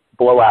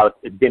blowouts.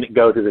 It didn't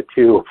go to the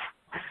 2.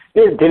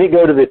 It didn't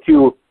go to the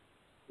 2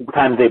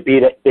 times they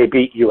beat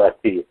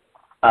USC.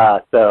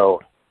 So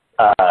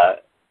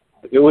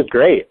it was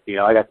great.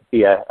 I got to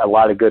see a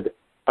lot of good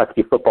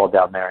Husky football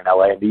down there in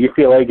LA. And the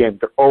UCLA games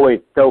are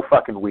always so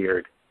fucking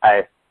weird.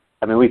 I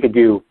mean, we could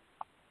do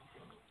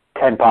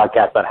 10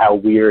 podcasts on how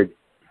weird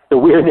the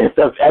weirdness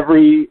of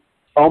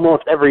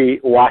almost every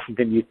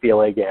Washington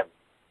UCLA game.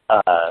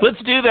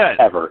 Let's do that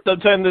ever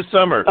sometime this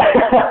summer.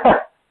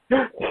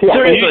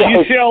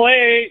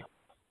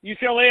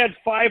 UCLA had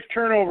 5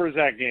 turnovers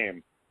that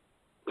game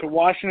to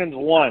Washington's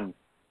 1.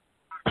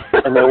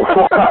 And they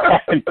won.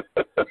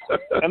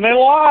 And they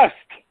lost.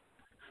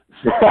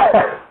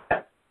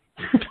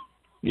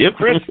 Yep.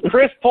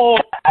 Chris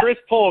Polk,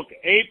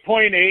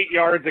 8.8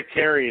 yards a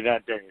carry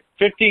that day.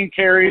 15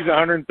 carries,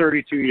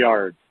 132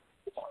 yards.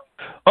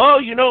 Oh,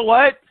 you know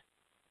what?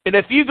 And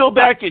if you go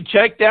back and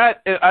check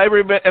that, I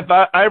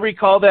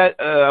recall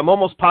that, I'm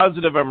almost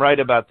positive I'm right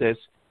about this.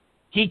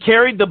 He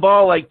carried the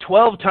ball like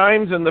 12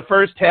 times in the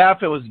first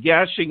half. It was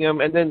gashing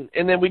him, and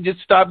then we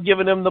just stopped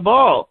giving him the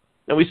ball,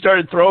 and we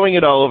started throwing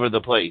it all over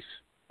the place.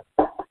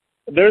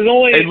 There's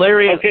only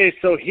Larry. Okay,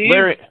 so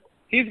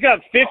he's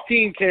got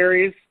 15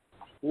 carries.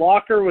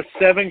 Locker with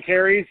 7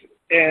 carries,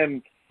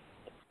 and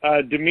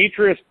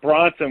Demetrius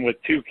Bronson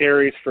with 2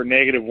 carries for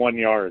 -1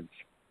 yards.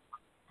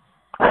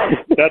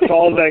 That's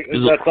all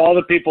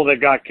the people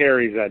that got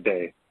carries that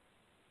day.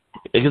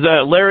 Because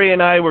Larry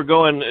and I were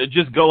going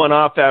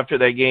off after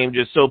that game,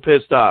 just so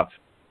pissed off.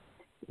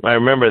 I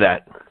remember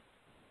that.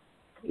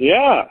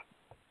 Yeah,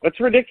 that's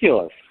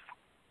ridiculous.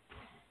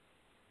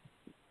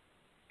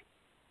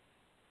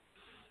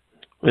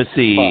 Let's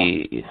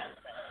see.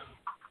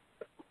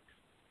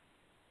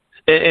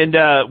 And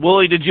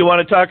Wooly, did you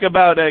want to talk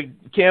about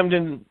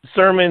Camden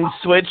Sermon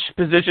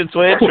position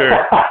switch,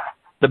 or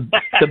the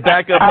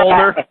backup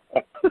holder?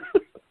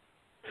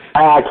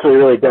 I actually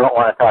really don't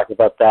want to talk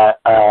about that.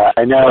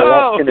 I know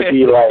that's going to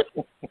be like,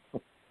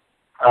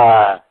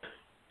 what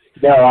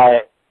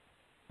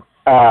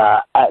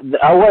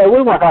I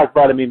would want to talk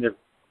about, I mean,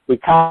 we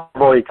kind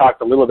of already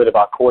talked a little bit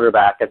about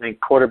quarterback. I think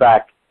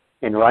quarterback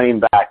and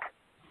running back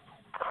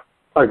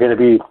are going to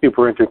be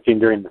super interesting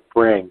during the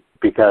spring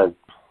because,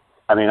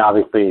 I mean,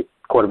 obviously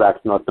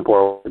quarterback's the most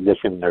important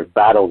position. There's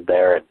battles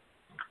there, and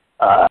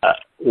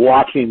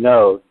watching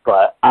those.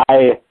 But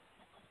I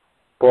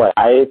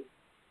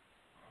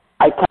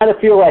kind of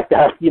feel like the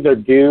Huskies are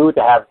due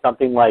to have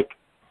something like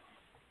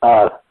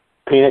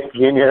Penix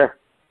Jr.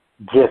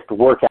 just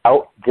work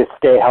out, just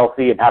stay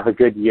healthy and have a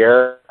good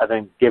year, and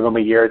then give him a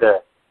year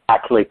to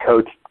actually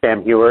coach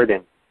Sam Heward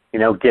and,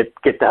 get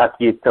the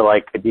Huskies to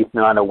like a decent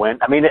amount of win.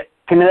 I mean,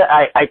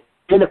 I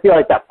kind of feel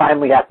like that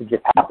finally has to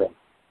just happen.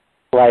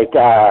 Like,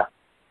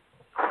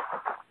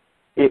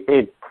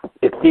 it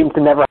seems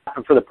to never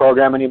happen for the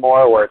program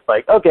anymore, where it's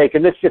like, okay,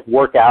 can this just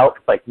work out?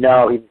 It's like,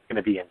 no, he's going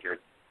to be injured.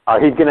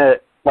 He's going to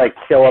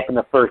show up in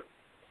the first.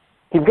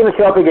 He's going to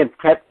show up against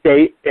Kent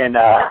State and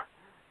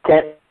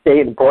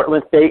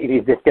Portland State, and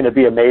he's just going to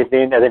be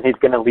amazing. And then he's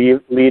going to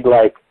lead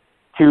like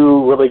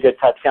 2 really good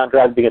touchdown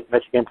drives against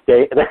Michigan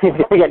State, and then he's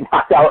going to get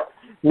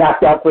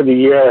knocked out for the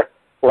year,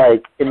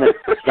 like in the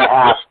second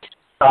half.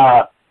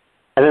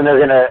 And then they're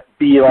going to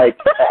be like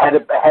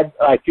ahead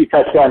like 2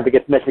 touchdowns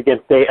against Michigan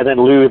State, and then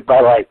lose by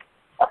like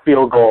a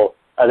field goal,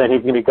 and then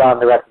he's going to be gone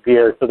the rest of the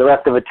year. So the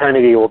rest of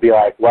eternity will be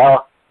like,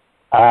 well.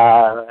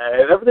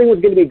 Everything was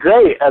going to be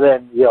great, and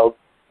then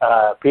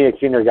Penix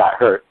Jr. got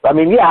hurt. I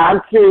mean, yeah,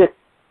 I'm curious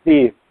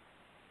to see.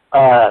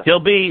 He'll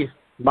be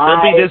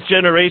this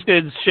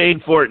generation's Shane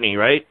Fortney,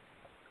 right?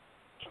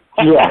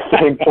 Yeah,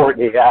 Shane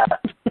Fortney.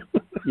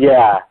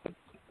 Yeah.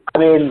 I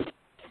mean,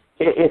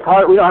 it's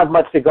hard. We don't have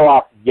much to go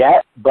off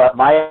yet, but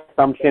my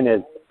assumption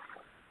is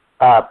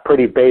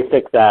pretty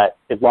basic that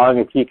as long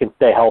as he can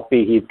stay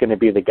healthy, he's going to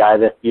be the guy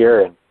this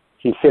year, and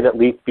he should at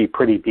least be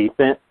pretty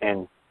decent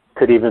and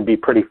could even be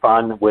pretty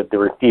fun with the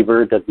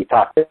receivers, as we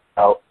talked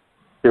about.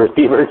 The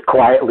receivers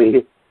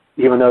quietly,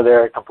 even though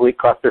they're a complete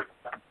cluster,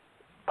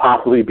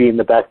 possibly being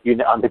the best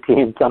unit on the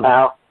team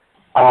somehow.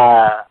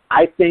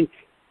 I think,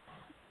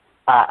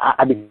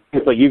 I mean,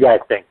 here's what you guys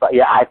think, but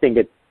yeah, I think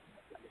it's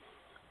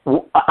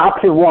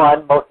option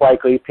one, most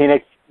likely.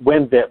 Penix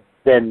wins it,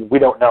 then we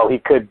don't know. He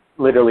could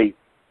literally,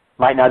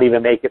 might not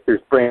even make it through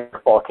spring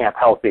fall camp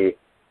healthy.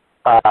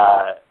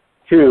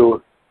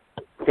 Two,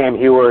 Sam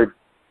Heward,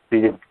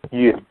 you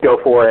just go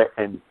for it,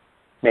 and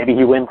maybe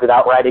he wins it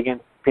outright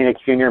against Penix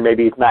Jr.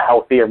 Maybe he's not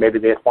healthy, or maybe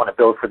they just want to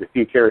build for the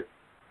future.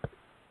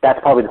 That's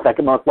probably the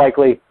second most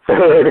likely.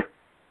 Third,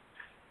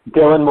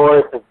 Dylan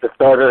Morris is the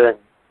starter, and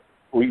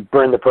we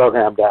burn the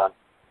program down.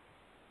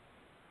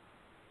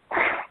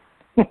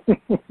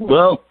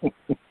 Well,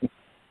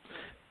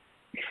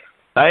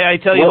 I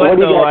tell you what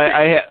though,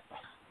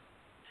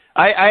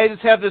 I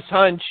just have this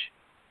hunch,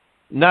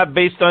 not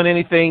based on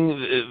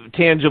anything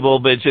tangible,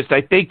 but just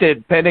I think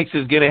that Penix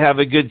is going to have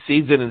a good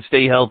season and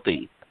stay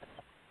healthy.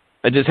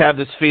 I just have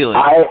this feeling.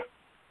 I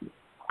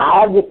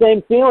have the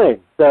same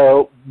feeling.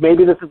 So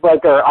maybe this is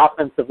like our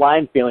offensive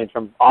line feelings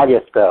from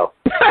August, though.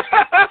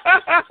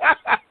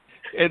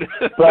 and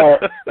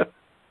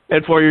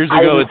 4 years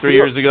ago and 3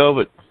 years ago,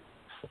 but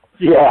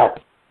yeah,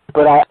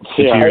 but 6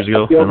 years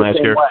ago from last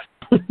year.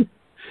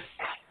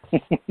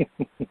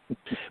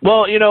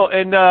 Well,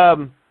 and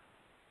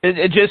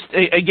it just,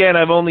 again,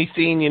 I've only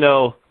seen,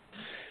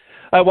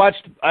 I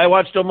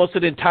watched almost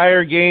an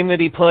entire game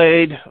that he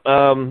played,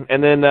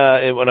 and then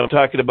when I'm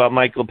talking about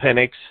Michael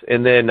Penix,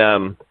 and then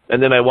I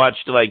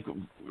watched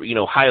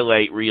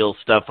highlight reel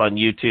stuff on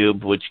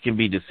YouTube, which can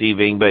be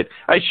deceiving, but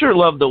I sure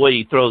love the way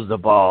he throws the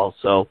ball.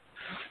 So,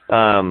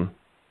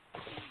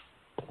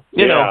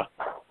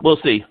 we'll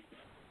see.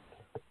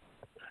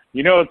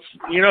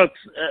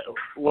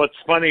 What's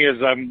funny is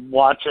I'm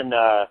watching,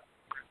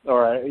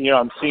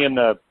 I'm seeing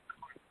the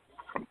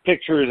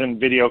pictures and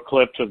video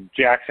clips of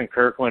Jackson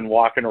Kirkland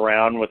walking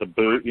around with a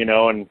boot,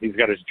 and he's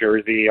got his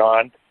jersey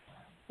on,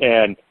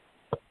 and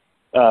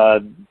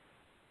the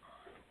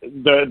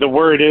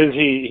word is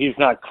he's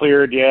not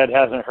cleared yet,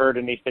 hasn't heard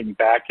anything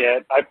back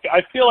yet.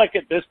 I feel like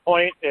at this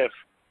point, if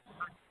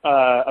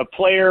a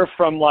player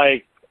from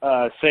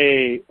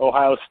say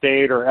Ohio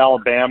State or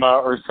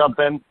Alabama or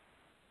something,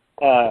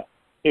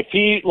 if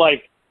he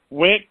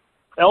went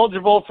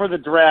eligible for the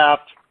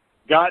draft,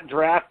 got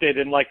drafted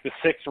in the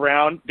 6th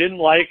round, didn't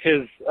like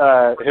his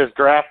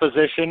draft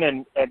position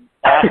and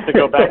asked to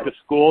go back to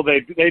school,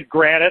 they'd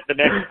grant it the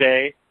next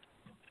day.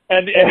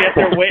 And yet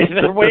they're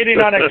waiting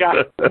on a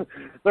guy.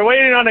 They're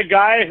waiting on a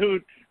guy who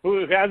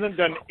hasn't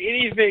done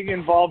anything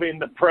involving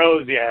the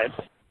pros yet.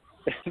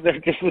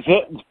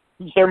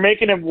 They're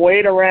making him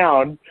wait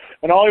around,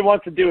 and all he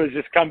wants to do is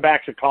just come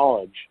back to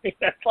college.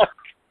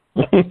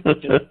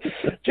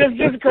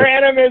 just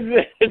grant him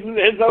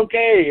is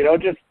okay,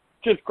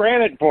 just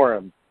grant it for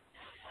him.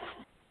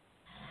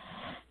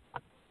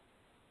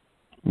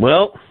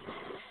 Well,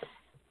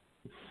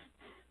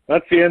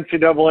 that's the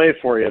NCAA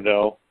for you,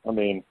 though. I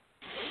mean,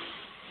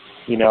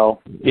 yeah,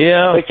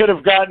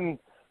 Peterson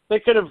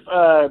could have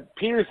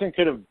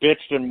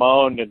bitched and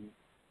moaned and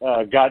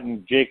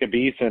gotten Jacob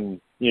Eason,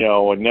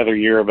 another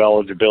year of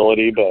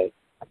eligibility, but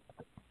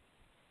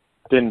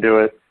didn't do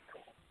it.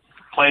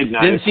 Played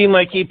nice. Didn't seem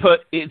like he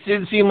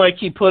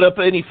put up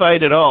any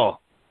fight at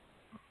all.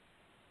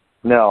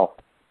 No.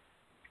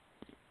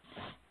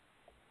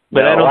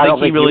 But I don't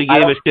think he really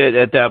gave a shit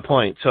at that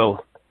point.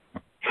 So.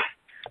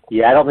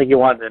 Yeah, I don't think he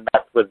wanted to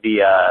mess with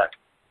the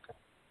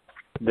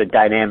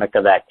dynamic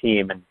of that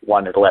team and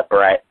wanted to let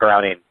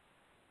Browning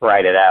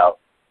ride it out.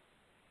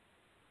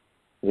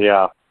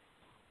 Yeah.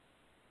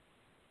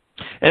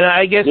 And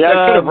I guess it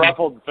could have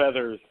ruffled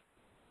feathers.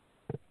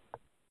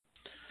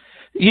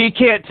 You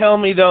can't tell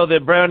me though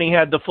that Browning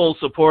had the full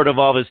support of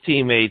all his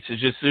teammates.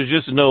 There's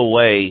just no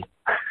way.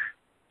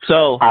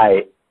 So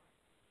I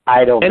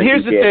don't. And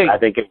here's the thing. I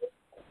think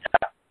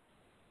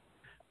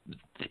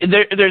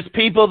there's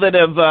people that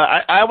have.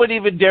 I would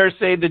even dare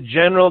say the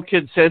general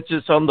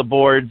consensus on the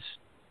boards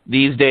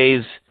these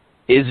days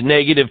is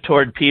negative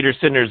toward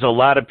Peterson. There's a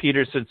lot of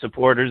Peterson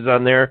supporters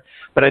on there,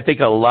 but I think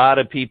a lot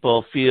of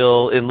people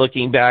feel, in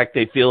looking back,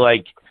 they feel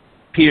like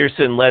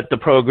Peterson let the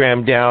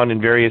program down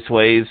in various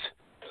ways.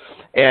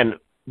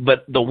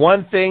 But the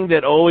one thing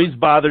that always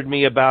bothered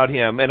me about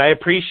him, and I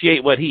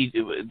appreciate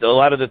a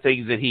lot of the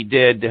things that he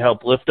did to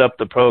help lift up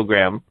the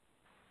program,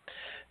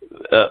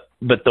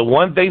 but the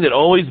one thing that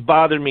always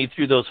bothered me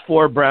through those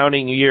 4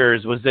 Browning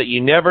years was that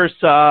you never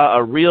saw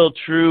a real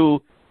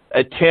true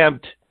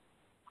attempt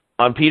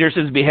on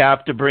Peterson's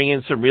behalf to bring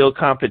in some real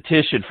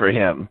competition for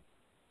him.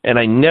 And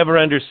I never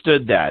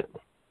understood that.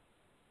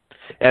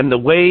 And the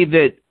way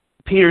that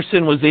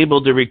Peterson was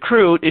able to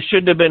recruit, it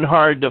shouldn't have been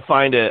hard to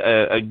find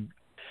a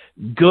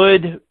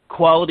good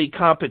quality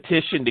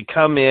competition to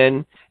come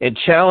in and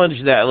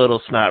challenge that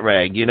little snot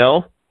rag, you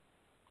know?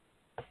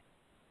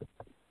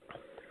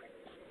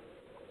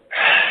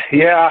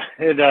 Yeah,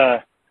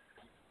 I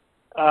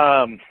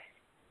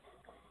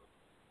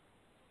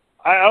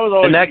was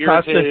always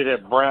irritated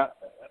at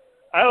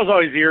I was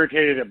always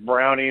irritated at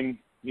Browning,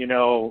 you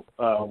know,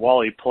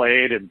 while he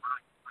played, and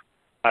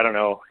I don't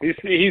know. He's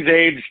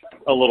aged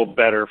a little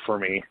better for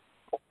me.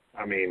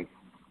 I mean,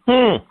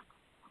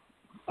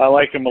 I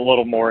like him a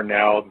little more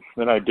now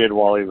than I did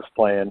while he was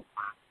playing.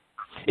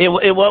 In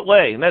what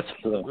way? And that's,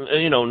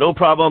 you know, no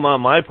problem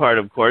on my part,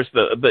 of course,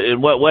 but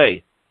in what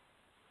way?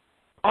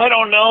 I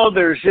don't know.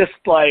 There's just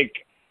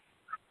like,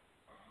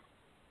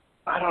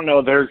 I don't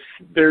know. There's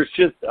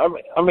just, I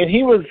mean,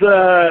 he was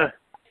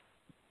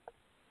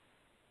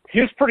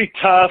pretty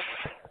tough.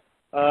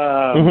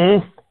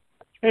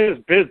 His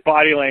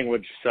body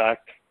language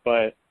sucked,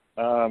 but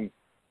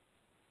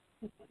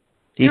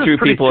he threw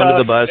people under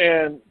the bus.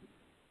 And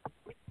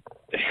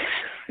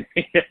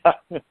yeah,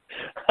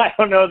 I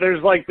don't know.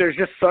 There's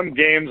just some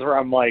games where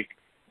I'm like,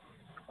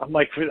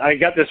 I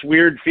got this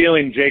weird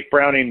feeling Jake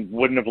Browning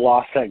wouldn't have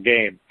lost that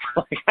game.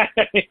 I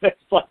mean,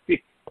 it's like these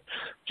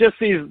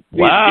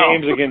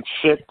games against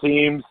shit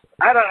teams.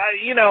 I don't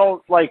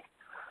know, like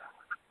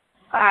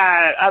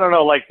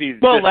these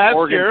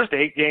Oregon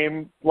State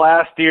game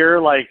last year.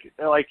 Yes,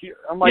 I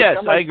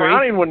agree.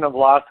 Browning wouldn't have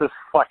lost this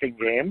fucking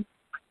game.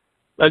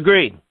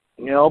 Agreed.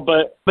 You know,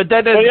 but that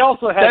doesn't, he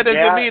also had that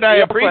doesn't mean I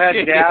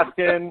appreciate it.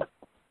 Gaskin.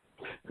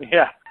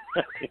 Yeah.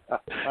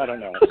 I don't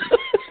know.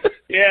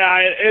 Yeah,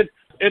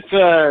 it's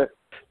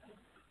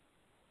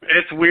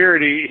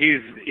weird.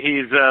 He's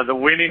the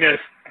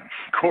winningest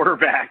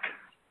quarterback.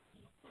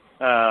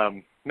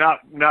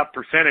 Not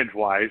percentage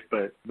wise,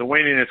 but the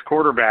winningest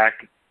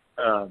quarterback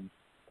in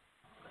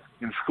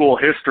school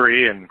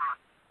history, and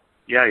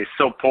yeah, he's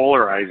so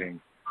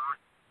polarizing.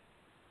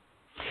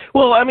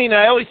 Well, I mean,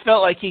 I always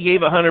felt like he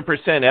gave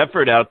 100%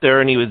 effort out there,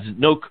 and he was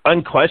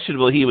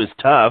unquestionable. He was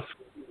tough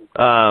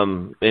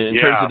in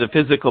terms of the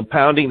physical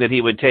pounding that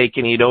he would take,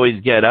 and he'd always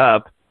get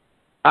up.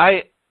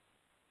 And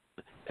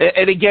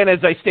again, as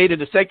I stated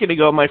a second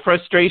ago, my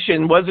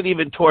frustration wasn't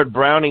even toward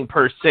Browning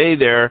per se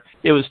there.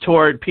 It was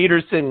toward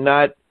Peterson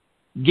not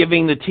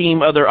giving the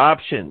team other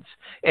options.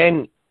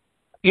 And,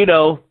 you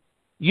know,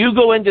 you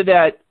go into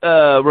that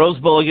Rose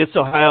Bowl against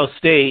Ohio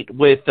State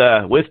with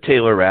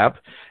Taylor Rapp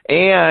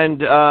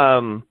and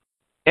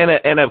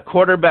a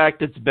quarterback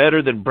that's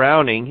better than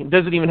Browning. It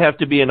doesn't even have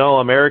to be an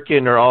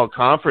All-American or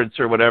All-Conference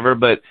or whatever,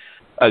 but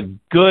a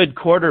good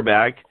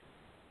quarterback.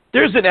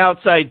 There's an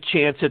outside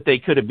chance that they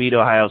could have beat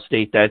Ohio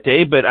State that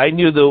day, but I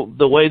knew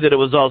the way that it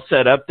was all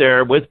set up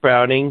there with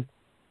Browning.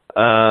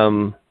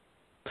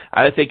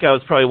 I think I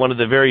was probably one of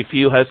the very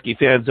few Husky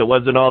fans that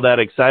wasn't all that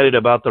excited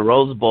about the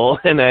Rose Bowl,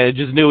 and I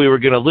just knew we were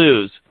going to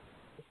lose.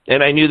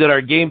 And I knew that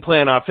our game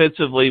plan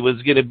offensively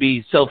was going to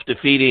be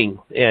self-defeating,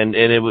 and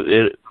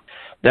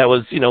that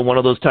was, you know, one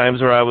of those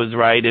times where I was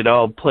right. It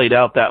all played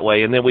out that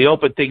way. And then we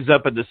opened things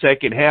up in the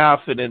second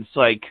half, and it's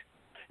like,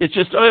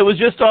 it was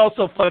just all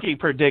so fucking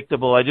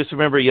predictable. I just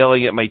remember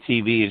yelling at my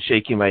TV and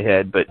shaking my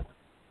head, but.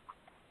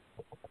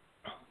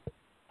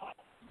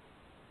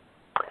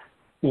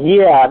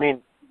 Yeah, I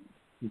mean,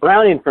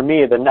 Browning for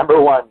me, the number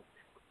one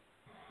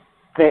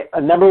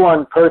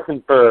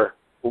person for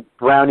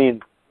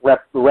Browning's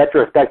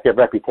retrospective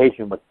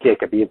reputation was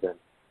Jacob Eason.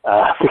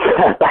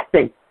 Because I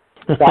think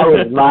that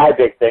was my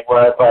big thing where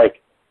I was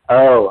like,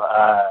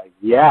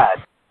 yeah,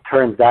 it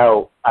turns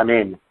out, I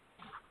mean,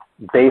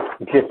 based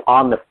just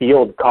on the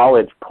field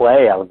college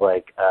play, I was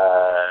like,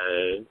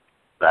 I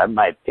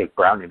might take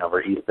Browning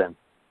over Easton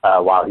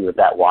while he was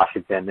at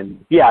Washington.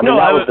 And yeah, I mean,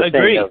 that was the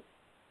agree. thing.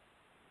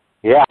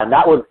 Yeah, and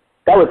that was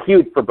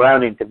huge for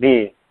Browning to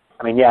me.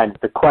 I mean, yeah,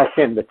 the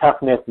question, the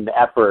toughness and the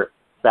effort,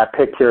 that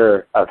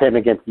picture of him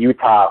against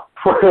Utah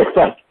where it's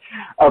like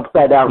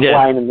upside down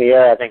flying in the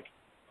air, I think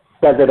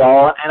says it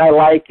all. And I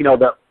like, you know,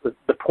 the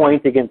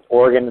point against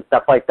Oregon and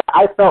stuff like that.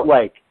 I felt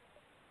like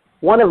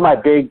one of my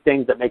big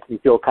things that makes me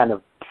feel kind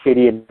of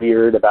shitty and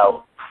weird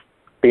about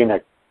being a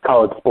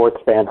college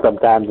sports fan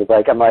sometimes is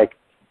like, I'm like,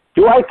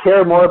 do I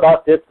care more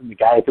about this than the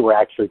guys who were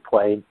actually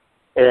playing?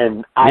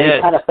 And I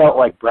kind of felt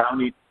like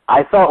Browning,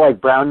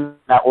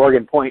 that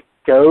Oregon point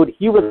showed,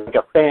 he was like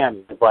a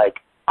fan. He was like,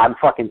 I'm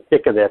fucking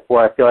sick of this,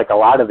 where I feel like a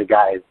lot of the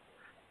guys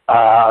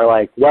are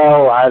like,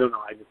 well, I don't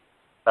know, I just,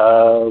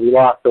 we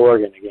lost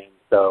Oregon again,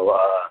 so,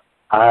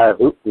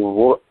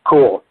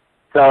 cool.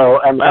 So,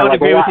 and I would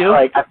agree with you.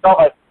 Like, I felt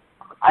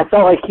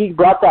like he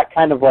brought that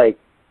kind of like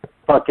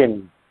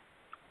fucking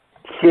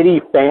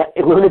shitty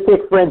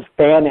lunatic fringe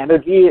fan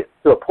energy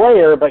to a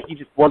player, but he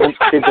just wasn't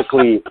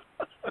physically,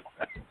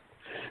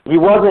 he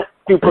wasn't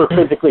super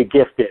physically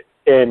gifted.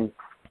 And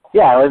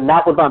yeah, and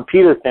that was on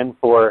Peterson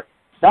for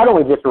not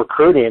only just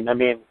recruiting. I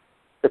mean,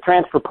 the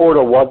transfer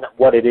portal wasn't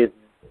what it is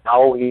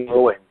now, you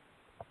know,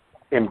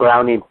 in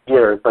Browning's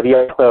years, but he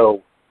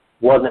also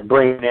wasn't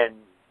bringing in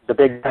the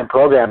Big Ten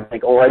program. I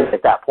think already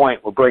at that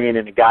point, we're bringing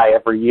in a guy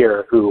every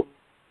year who,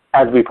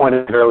 as we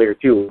pointed out earlier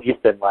too,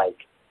 Easton, like,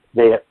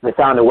 they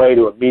found a way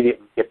to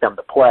immediately get them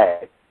to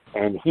play.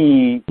 And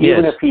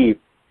even if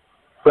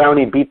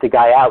Browning beat the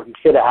guy out, he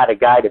should have had a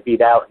guy to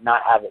beat out and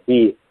not have it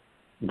be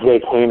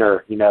Jake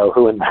Haener,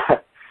 who in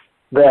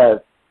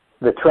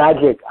the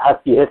tragic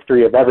Husky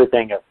history of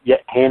everything of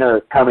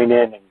Haener coming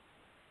in and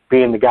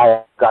being the guy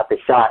who got the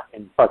shot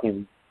and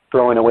fucking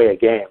throwing away a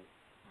game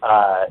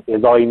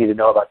is all you need to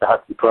know about the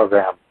Husky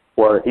program,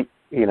 where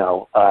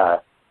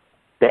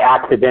they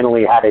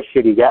accidentally had a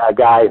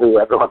guy who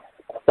everyone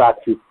thought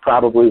was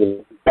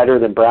probably better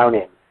than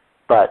Browning,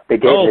 but they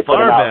put him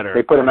out.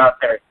 They put him out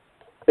there.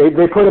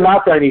 They put him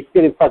out there, and he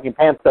shit his fucking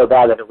pants so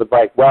bad that it was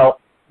like, well,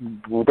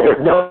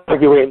 there's no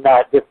arguing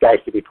that this guy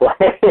should be playing.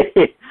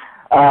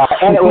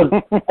 And it was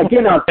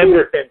again on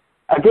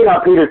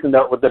Peterson,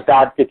 though, it was a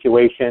bad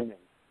situation, and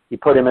he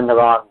put him in the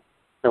wrong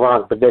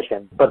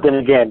position. But then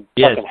again,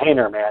 fucking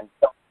Haener, man.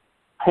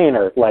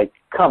 Haener, like,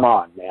 come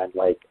on, man.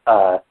 Like,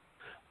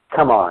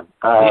 come on.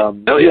 He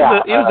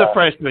was a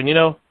freshman,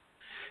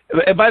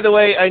 And by the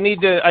way, I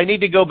need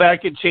to go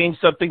back and change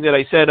something that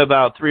I said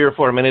about 3 or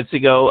 4 minutes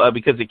ago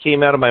because it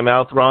came out of my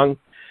mouth wrong.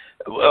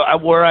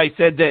 Where I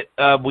said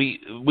that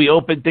we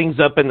opened things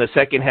up in the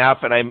second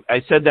half, and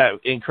I said that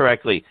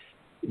incorrectly.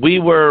 We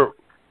were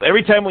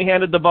every time we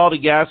handed the ball to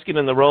Gaskin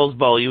in the Rose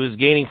Bowl, he was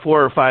gaining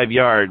 4 or 5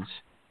 yards,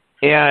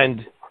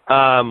 and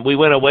we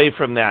went away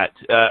from that.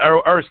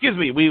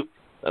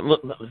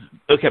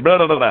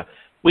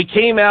 We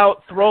came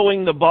out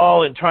throwing the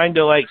ball and trying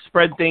to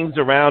spread things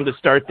around to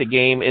start the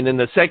game, and in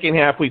the second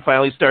half we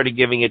finally started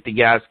giving it to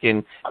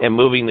Gaskin and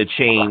moving the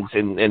chains,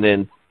 and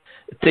then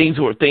things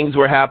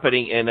were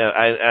happening, and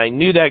I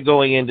knew that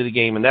going into the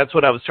game, and that's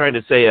what I was trying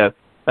to say a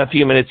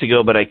few minutes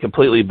ago, but I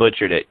completely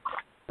butchered it.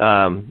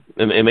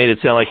 It made it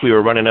sound like we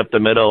were running up the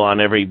middle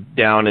on every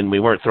down and we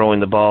weren't throwing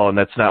the ball, and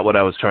that's not what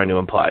I was trying to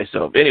imply.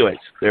 So anyways,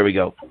 there we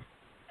go.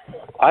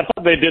 I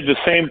thought they did the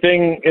same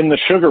thing in the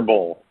Sugar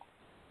Bowl.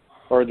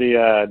 Or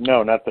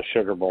no, not the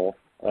Sugar Bowl.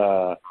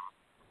 The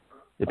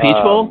Peach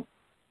Bowl?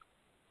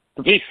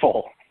 The Peach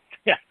Bowl.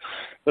 Yeah,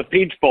 the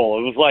Peach Bowl.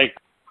 It was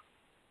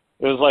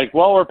like,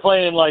 well, we're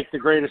playing like the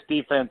greatest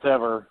defense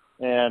ever,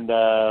 and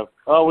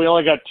we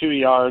only got 2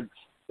 yards,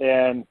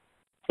 and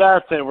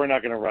that's it. We're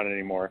not going to run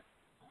anymore.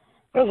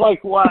 It was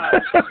like, wow.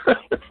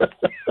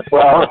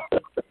 Well,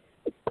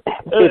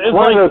 it's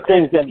one of those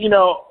things that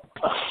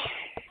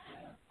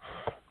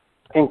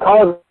in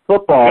college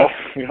football.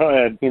 Go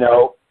ahead.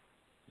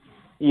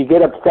 You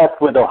get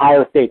obsessed with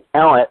Ohio State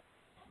talent.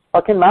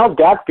 Fucking Myles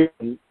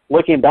Gaskin,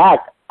 looking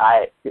back,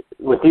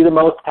 was he the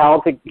most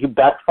talented,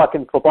 best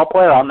fucking football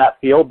player on that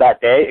field that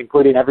day,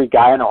 including every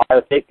guy in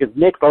Ohio State? Because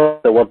Nick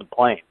Bosa wasn't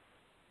playing.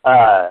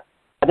 I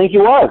think he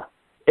was.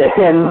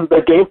 And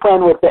the game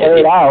plan was to air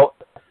it out.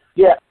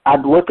 Yeah,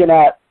 I'm looking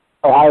at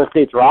Ohio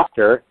State's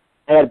roster.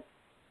 They had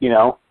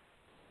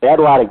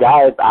a lot of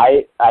guys.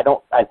 I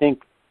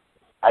think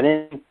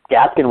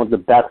Gaskin was the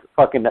best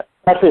fucking,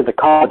 especially as a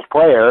college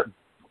player,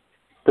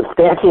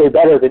 substantially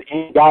better than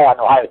any guy on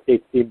Ohio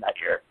State's team that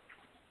year.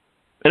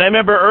 And I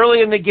remember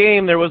early in the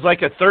game there was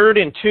like a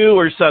 3rd and 2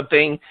 or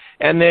something,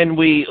 and then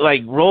we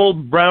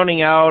rolled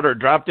Browning out or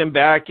dropped him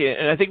back,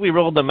 and I think we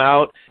rolled him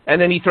out,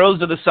 and then he throws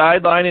to the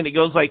sideline and it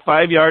goes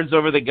 5 yards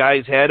over the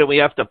guy's head, and we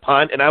have to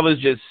punt. And I was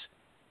just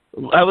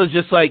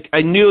like,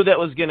 I knew that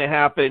was going to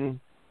happen,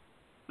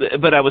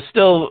 but I was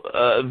still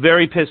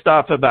very pissed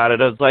off about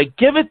it. I was like,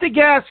 give it to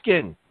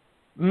Gaskin,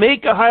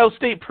 make Ohio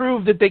State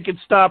prove that they could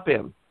stop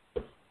him.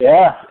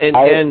 Yeah,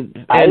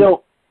 I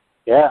don't.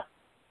 Yeah.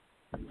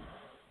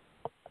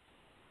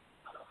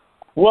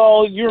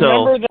 Well, you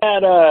remember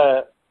that.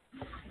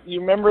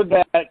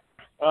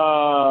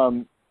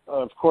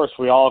 Of course,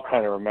 we all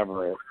kind of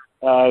remember it. It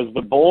was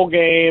the bowl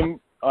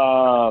game.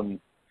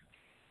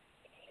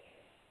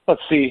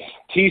 Let's see,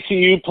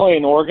 TCU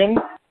playing Oregon.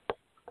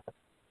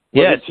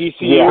 Yes, TCU.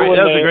 Yeah,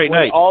 that was a great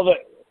night.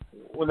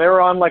 When they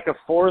were on a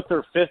 4th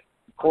or 5th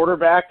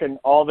quarterback, and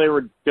all they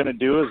were going to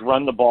do is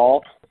run the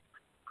ball.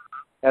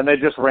 And they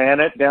just ran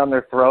it down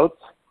their throats.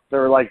 They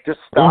were like, just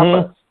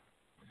stop us.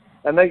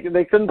 And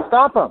they couldn't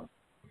stop them.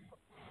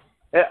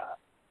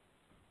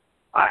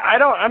 I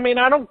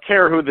don't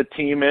care who the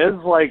team is.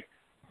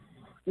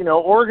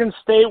 Oregon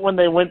State, when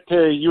they went to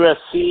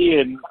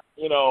USC, and,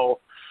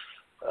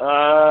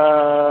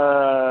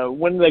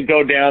 when did they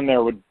go down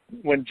there?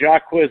 When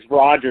Jacquizz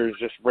Rodgers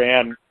just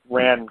ran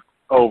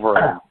over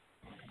them.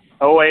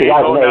 08,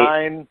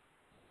 09.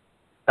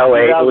 08,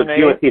 it was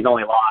USC's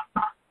only loss.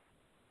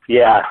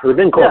 Yeah, it was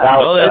in Corvallis.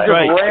 Well, that's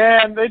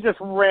right. They just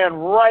ran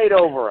right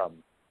over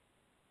them.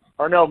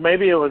 Or no,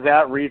 maybe it was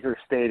at Reser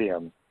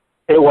Stadium.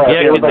 It was.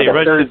 Yeah, it was they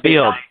rushed the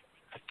field.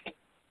 Night.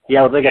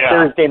 Yeah, it was a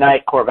Thursday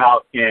night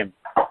Corvallis game.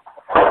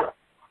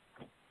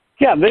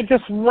 Yeah, they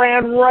just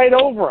ran right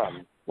over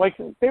them.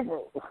 They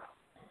were.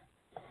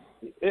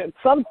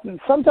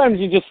 Sometimes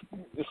you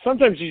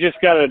just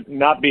gotta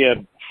not be a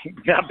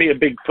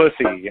big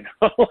pussy,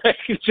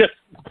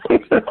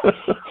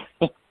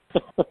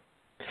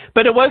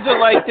 But it wasn't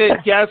like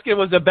that Gaskin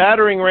was a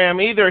battering ram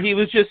either. He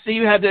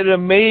had an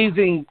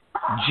amazing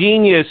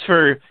genius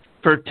for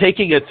for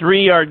taking a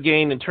 3-yard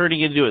gain and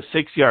turning it into a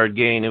 6-yard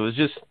gain. It was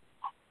just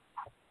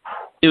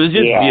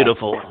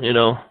beautiful, you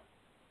know.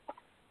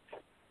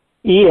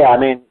 Yeah, I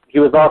mean, he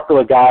was also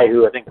a guy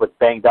who I think was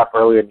banged up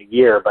earlier in the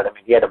year, but I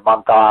mean, he had a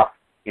month off.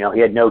 You know,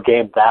 he had no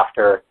games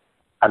after.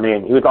 I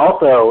mean, he was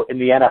also in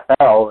the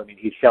NFL. I mean,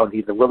 he's shown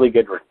he's a really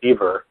good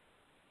receiver.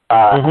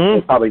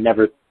 He probably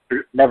never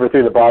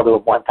threw the ball to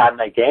him one time in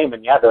that game.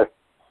 And yeah,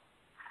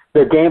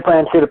 the game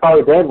plan should have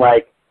probably been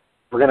like,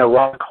 we're going to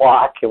run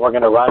clock and we're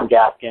going to run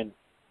Gaskin,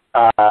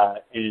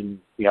 and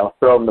you know,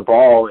 throw him the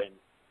ball and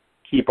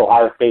keep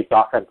Ohio State's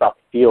offense off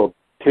the field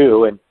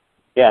too. And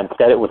yeah,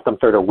 instead it was some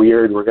sort of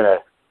weird, we're going to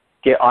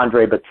get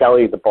Andre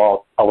Bocelli the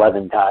ball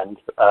 11 times.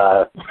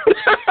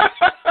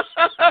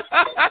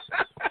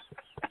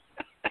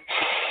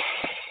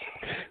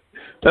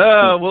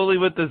 Oh, Wooly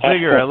with the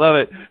zinger. I love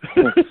it.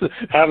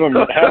 have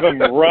him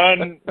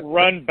run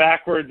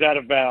backwards out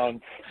of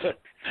bounds.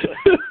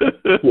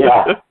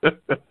 Yeah.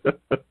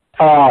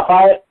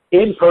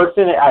 In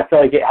person, I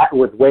feel like it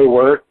was way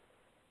worse.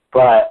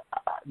 But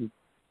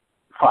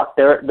fuck,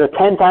 the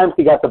 10 times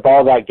he got the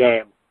ball that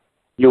game,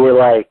 you were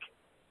like,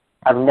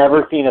 I've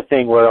never seen a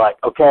thing where like,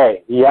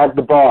 okay, he has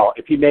the ball.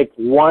 If he makes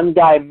one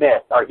guy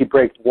miss or he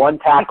breaks one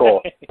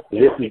tackle,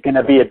 this is going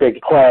to be a big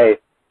play.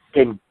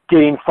 And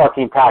getting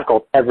fucking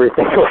tackled every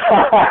single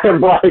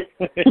time. Like,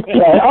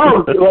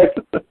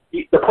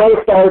 the play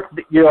starts,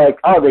 you're like,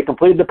 oh, they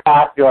completed the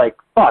pass. You're like,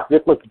 fuck,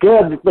 this looks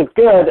good. And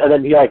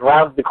then he like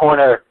rounds the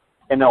corner,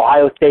 and the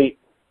Ohio State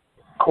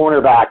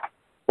cornerback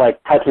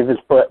like touches his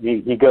foot,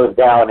 and he goes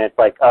down. And it's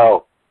like,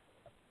 oh,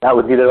 that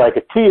was either like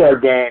a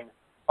 2-yard gain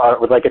or it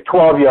was like a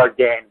 12-yard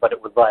gain, but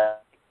it was like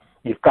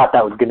you thought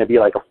that was going to be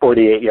like a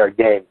 48-yard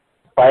gain.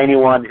 By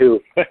anyone who,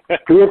 to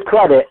his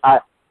credit,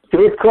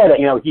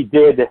 you know, he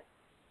did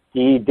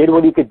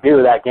what he could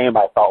do that game,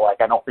 I felt like.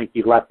 I don't think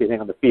he left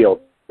anything on the field.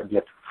 And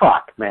just,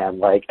 fuck, man.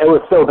 Like, it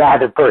was so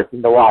bad in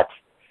person to watch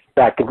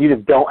that because you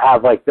just don't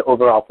have, like, the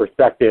overall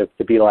perspective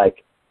to be,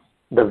 like,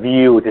 the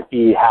view to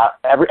see how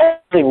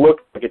everything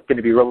looks like it's going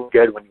to be really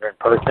good when you're in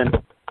person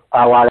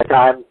a lot of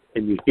times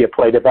and you see a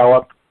play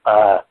develop.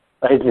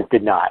 It just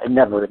did not. It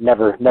never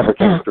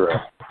came through.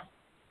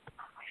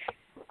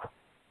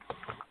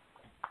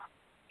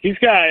 He's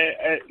got,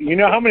 you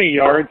know how many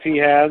yards he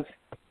has?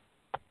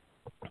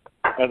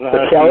 As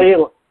a Kelly,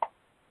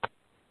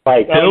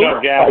 like,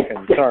 no,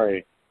 Gaskin. Like,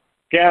 sorry,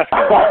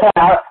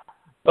 Gaskin.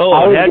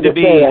 It had to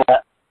be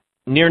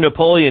near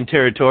Napoleon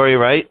territory,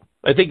 right?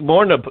 I think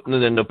more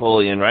than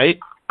Napoleon, right?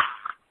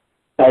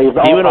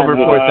 He went over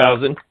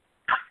 4,000.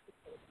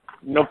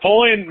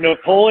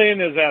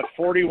 Napoleon is at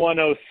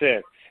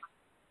 4,106.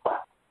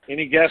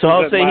 Any guesses? So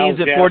I'll say he's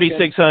at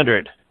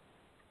 4,600.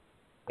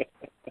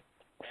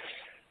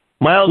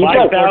 Miles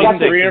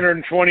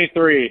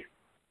 5,323.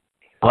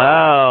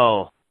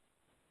 Wow.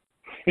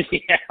 Yeah.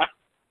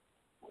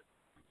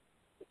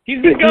 Is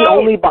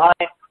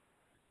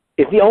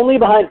he only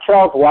behind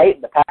Charles White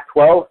in the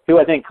Pac-12 too?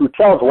 I think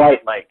Charles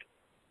White, like,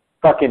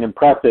 fucking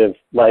impressive.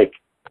 Like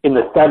in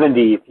the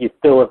 70s, he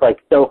still was like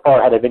so far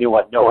ahead of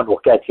anyone. No one will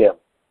catch him.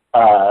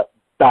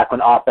 Back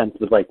when offense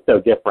was like so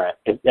different.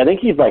 I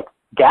think he's like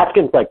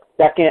Gaskin's like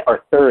second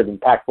or third in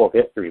Pac-12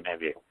 history,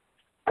 maybe.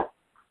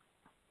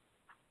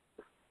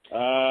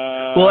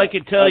 Well, I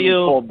could tell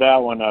you. Pulled that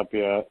one up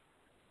yet.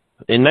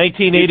 In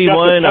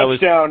 1981, I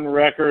was touchdown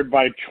record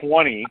by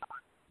 20.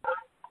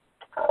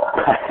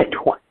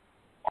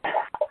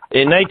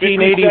 In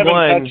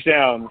 1981,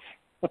 touchdowns.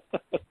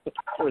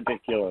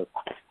 Ridiculous.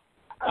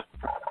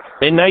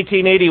 In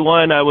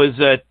 1981, I was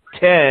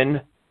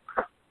 10,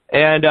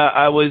 and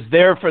I was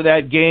there for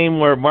that game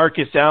where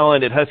Marcus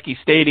Allen at Husky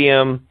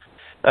Stadium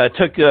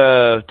took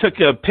a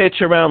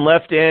pitch around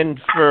left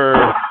end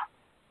for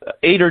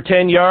 8 or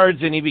 10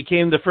 yards, and he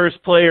became the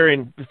first player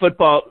in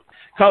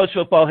college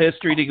football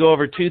history to go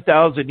over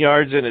 2,000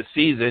 yards in a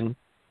season.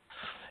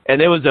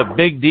 And it was a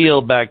big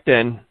deal back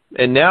then.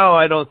 And now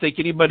I don't think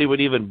anybody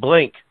would even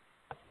blink.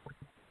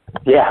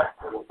 Yeah.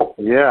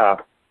 Yeah.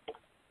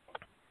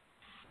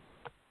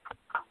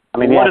 I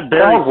mean, what did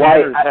Barry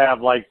Sanders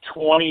have, like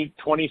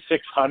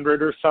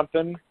 2,600 or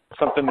something?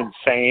 Something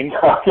insane.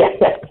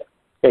 Yeah,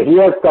 he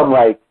has some,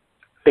 like,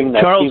 thing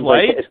that Charles seems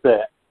White? like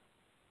it's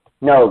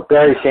no,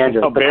 Barry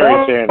Sanders.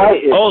 Barry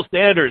Sanders.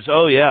 Sanders.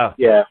 Oh, yeah.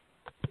 Yeah.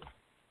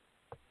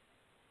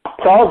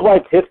 Charles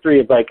White's history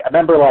is like, I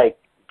remember like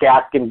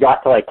Gaskin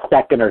got to like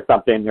second or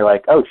something. And you're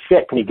like, oh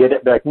shit, can he get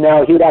it? They're like,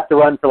 no, he would have to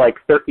run for like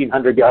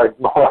 1,300 yards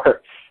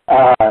more,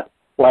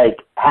 like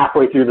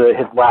halfway through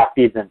his last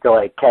season to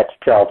like catch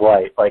Charles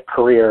White, like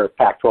career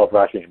Pac-12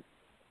 rushing.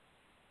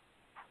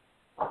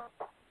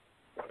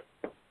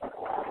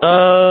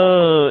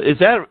 Is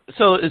that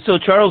so? So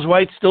Charles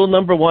White's still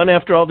number one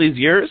after all these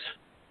years?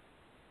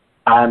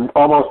 I'm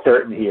almost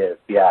certain he is.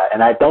 Yeah,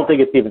 and I don't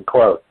think it's even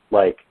close.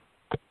 Like.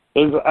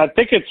 I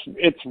think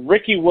it's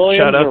Ricky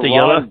Williams or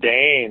Ron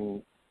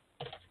Dane.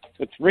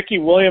 It's Ricky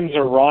Williams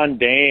or Ron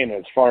Dane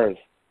as far as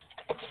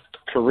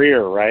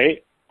career,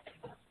 right?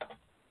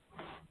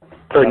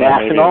 For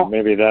national?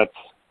 Maybe that's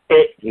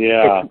I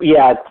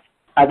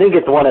think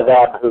it's one of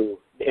them who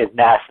is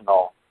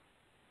national,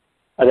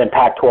 and then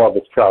Pac-12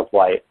 is Charles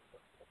White.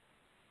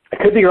 I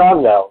could be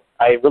wrong, though.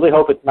 I really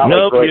hope it's not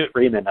like Royce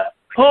Freeman.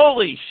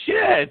 Holy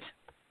shit!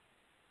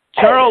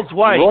 Charles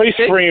White, Royce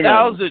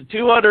Freeman.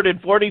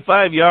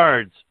 6,245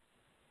 yards.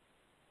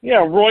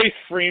 Yeah, Royce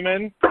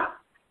Freeman.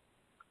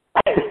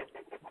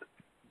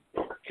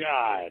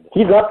 God.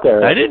 He's up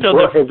there. I didn't know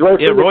that.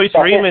 Royce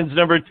Freeman's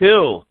number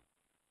 2.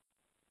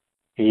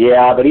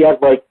 Yeah, but he has,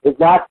 like, his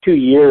last 2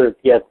 years,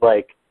 he has,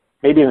 like,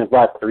 maybe in his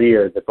last 3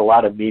 years, it's a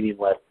lot of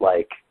meaningless,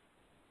 like,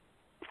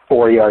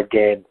 4-yard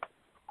games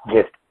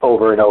just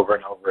over and over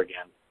and over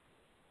again.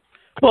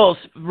 Well,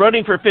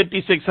 running for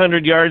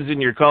 5,600 yards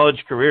in your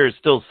college career is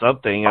still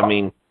something.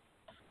 I'm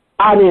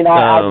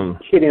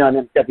kidding on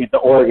him because he's the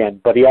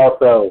Oregon, but he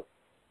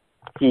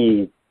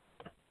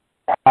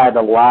had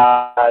a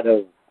lot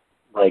of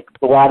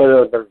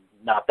those are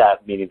not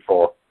that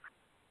meaningful.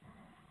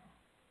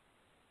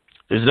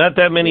 There's not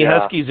that many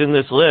Huskies in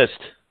this list.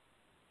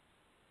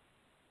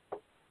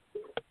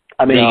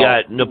 I mean, you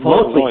got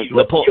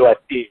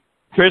USC.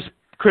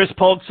 Chris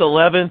Polk's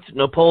 11th.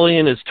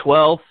 Napoleon is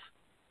 12th.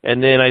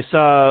 And then I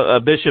saw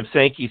Bishop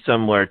Sankey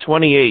somewhere,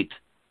 28th.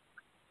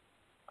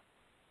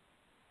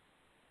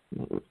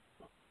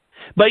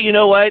 But you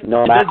know what? It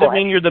doesn't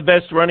mean you're the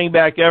best running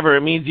back ever.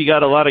 It means you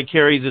got a lot of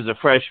carries as a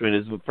freshman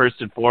is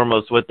first and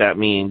foremost what that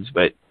means.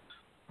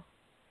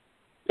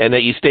 And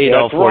that you stayed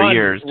all 4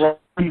 years.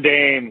 Ron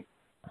Dayne.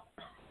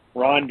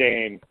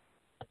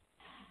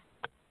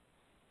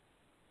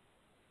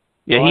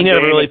 Yeah, he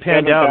never really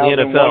panned out in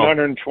the NFL.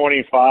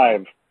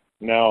 125.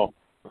 No.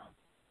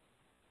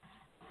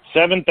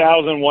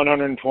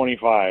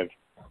 7,125.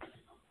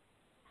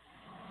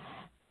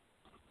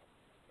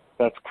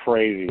 That's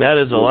crazy. That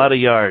is a lot of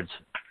yards.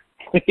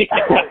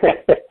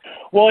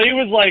 Well, he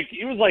was like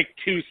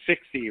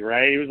 260,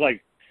 right? He was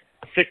like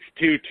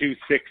 6'2",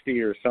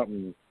 260 or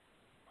something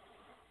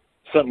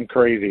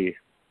crazy.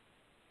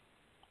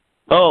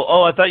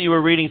 Oh, I thought you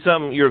were reading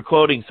something. You were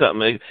quoting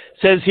something. It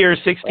says here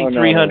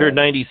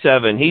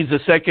 6,397. He's the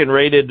second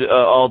rated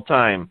all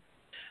time.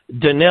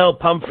 Donnell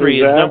Pumphrey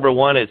is number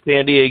 1 at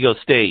San Diego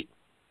State.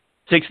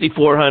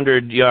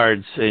 6,400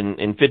 yards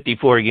in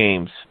 54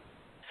 games.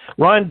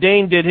 Ron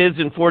Dayne did his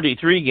in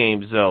 43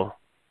 games, though.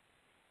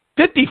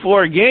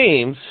 54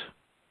 games?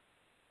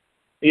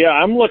 Yeah,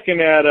 I'm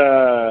looking at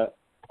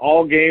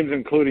all games,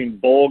 including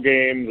bowl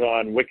games,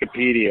 on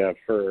Wikipedia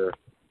for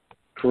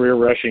career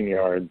rushing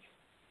yards.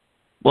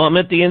 Well, I'm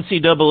at the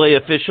NCAA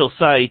official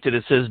site, and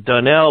it says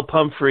Donnell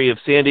Pumphrey of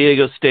San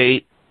Diego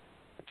State.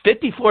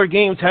 54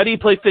 games. How do you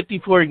play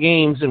 54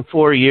 games in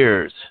 4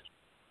 years?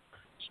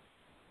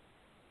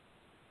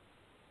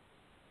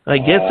 I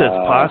guess that's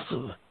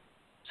possible.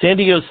 San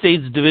Diego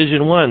State's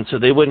Division I, so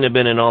they wouldn't have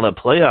been in all the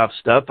playoff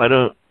stuff.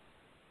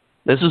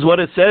 This is what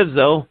it says,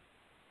 though.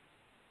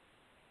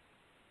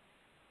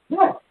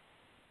 Yeah.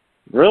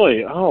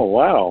 Really? Oh,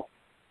 wow.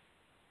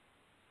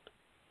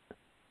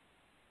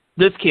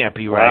 This can't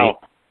be right. Wow.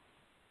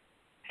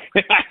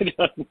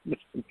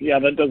 Yeah,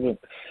 that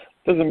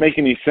doesn't make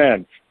any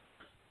sense.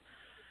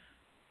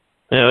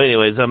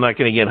 Anyways, I'm not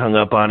going to get hung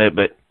up on it,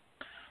 but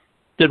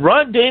did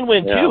Ron Dayne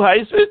win 2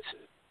 Heismans?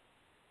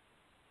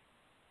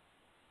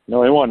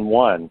 No, he won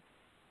 1.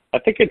 I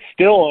think it's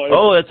still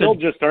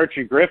just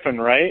Archie Griffin,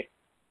 right?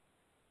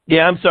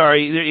 Yeah, I'm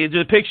sorry.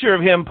 There's a picture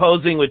of him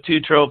posing with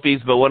 2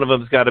 trophies, but one of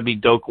them's got to be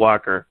Doak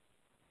Walker.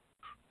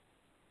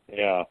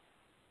 Yeah.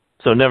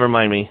 So never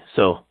mind me.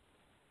 So,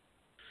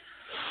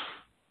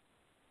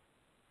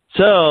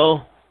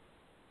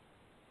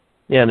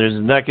 yeah, there's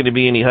not going to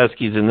be any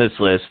Huskies in this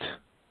list.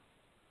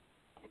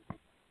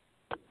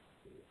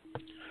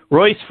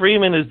 Royce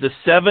Freeman is the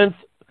 7th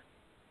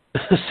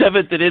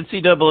in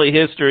NCAA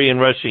history in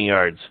rushing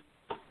yards.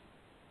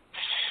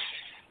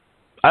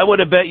 I would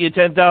have bet you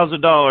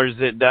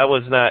 $10,000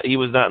 that he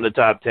was not in the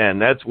top 10.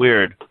 That's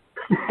weird.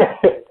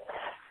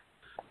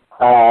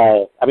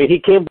 I mean, he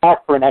came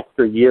back for an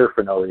extra year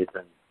for no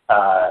reason.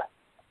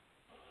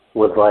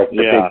 Was like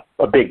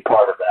a big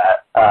part of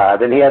that.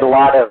 Then he had a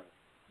lot of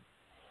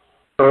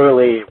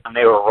early when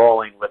they were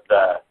rolling with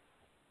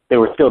they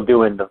were still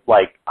doing the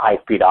high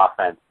speed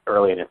offense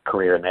early in his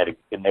career, and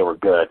they were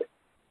good.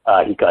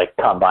 He could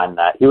combine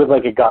that. He was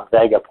like a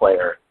Gonzaga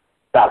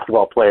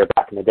basketball player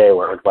back in the day,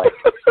 where it was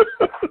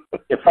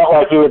it felt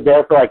like he was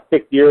there for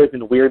 6 years,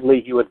 and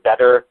weirdly he was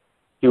better.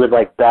 He was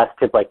best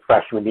his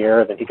freshman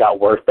year, then he got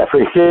worse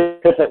every year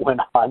as it went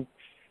on.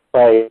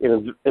 It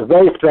was a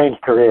very strange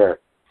career.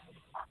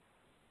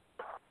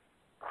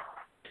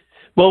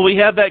 Well, we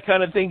have that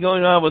kind of thing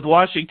going on with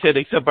Washington,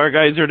 except our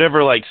guys are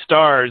never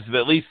stars.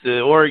 But at least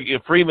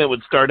Freeman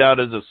would start out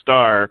as a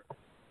star,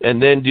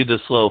 and then do the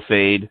slow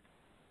fade.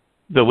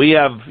 But we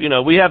have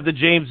the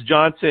James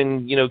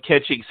Johnson,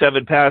 catching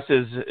 7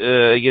 passes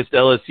against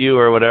LSU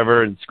or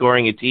whatever, and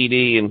scoring a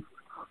TD,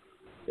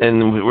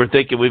 and we're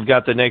thinking we've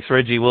got the next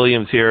Reggie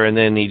Williams here, and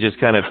then he just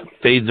kind of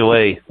fades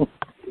away.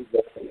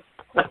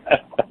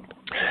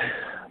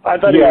 I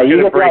thought he was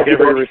going to break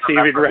every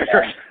receiving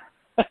record.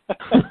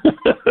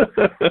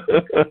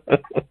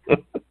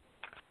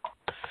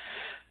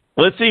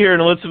 let's see here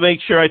and let's make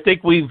sure. I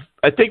think we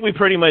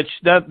pretty much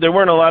there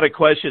weren't a lot of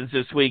questions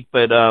this week,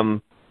 but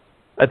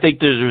I think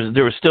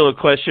there was still a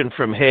question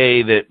from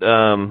Hay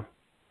that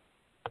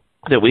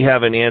we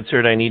haven't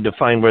answered. I need to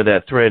find where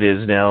that thread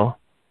is now.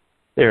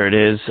 There it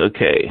is.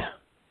 Okay.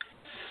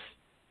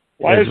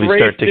 Why is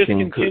Rafe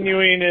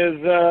discontinuing his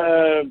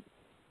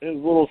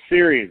little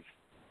series?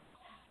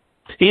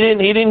 He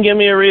didn't give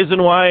me a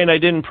reason why, and I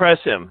didn't press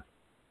him.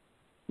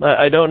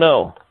 I don't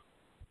know.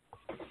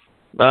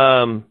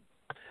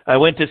 I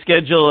went to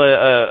schedule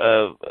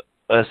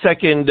a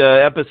second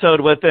episode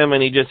with him,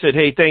 and he just said,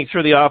 "Hey, thanks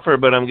for the offer,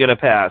 but I'm going to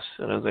pass."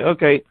 And I was like,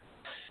 "Okay."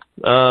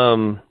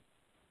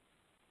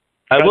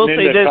 I will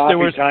say this: there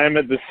was time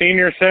at the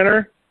senior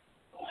center.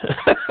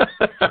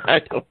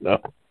 I don't know.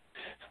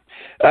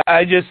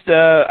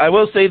 I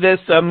will say this.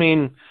 I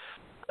mean,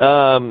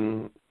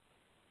 the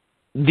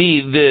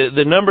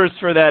numbers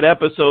for that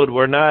episode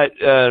were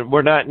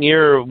not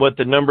near what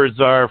the numbers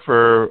are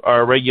for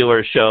our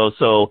regular show.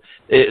 So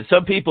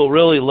some people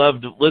really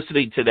loved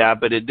listening to that,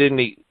 but it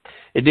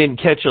didn't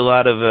catch a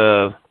lot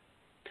of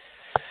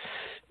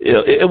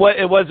it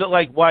wasn't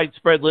like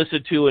widespread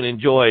listened to and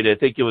enjoyed. I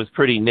think it was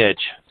pretty niche.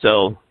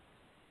 So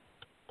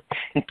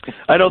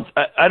I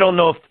don't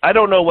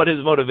know what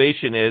his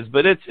motivation is,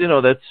 but it's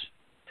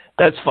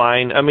that's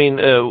fine. I mean,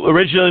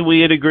 originally we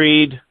had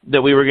agreed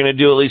that we were going to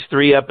do at least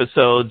 3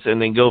 episodes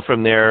and then go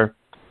from there.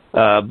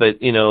 But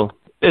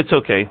it's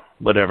okay.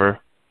 Whatever.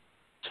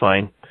 It's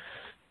fine.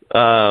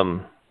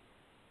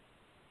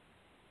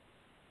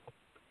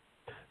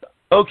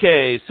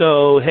 Okay.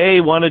 So, Hay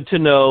wanted to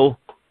know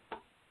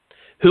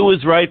who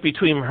was right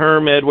between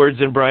Herm Edwards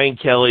and Brian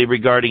Kelly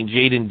regarding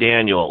Jayden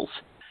Daniels,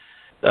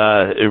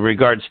 in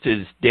regards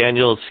to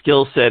Daniels'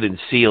 skill set and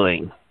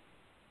ceiling.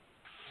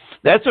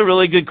 That's a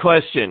really good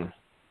question.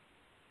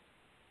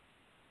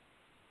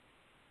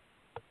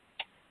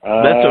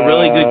 That's a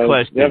really good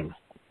question. Yep.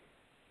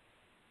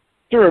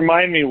 To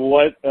remind me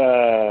what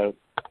the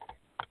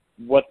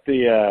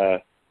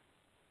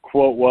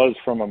quote was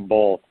from them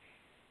both.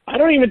 I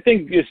don't even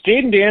think, is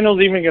Jayden Daniels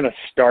even going to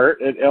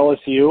start at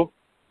LSU?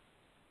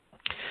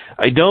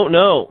 I don't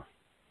know.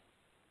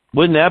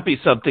 Wouldn't that be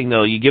something,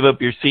 though? You give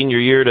up your senior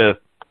year to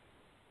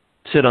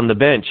sit on the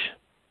bench.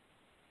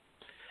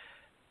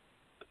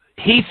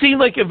 He seemed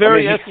like a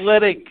very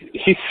athletic.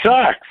 He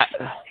sucks.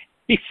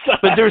 He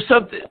sucks. But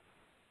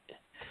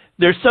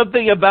there's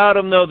something about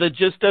him, though, that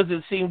just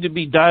doesn't seem to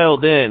be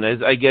dialed in,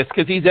 I guess,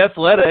 because he's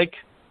athletic.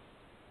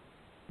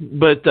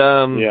 But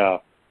yeah.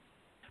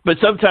 But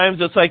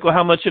sometimes it's like, well,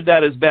 how much of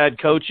that is bad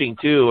coaching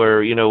too,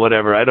 or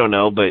whatever. I don't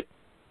know, but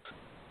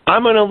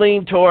I'm going to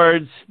lean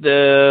towards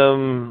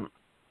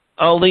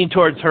I'll lean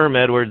towards Herm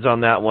Edwards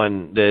on that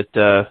one.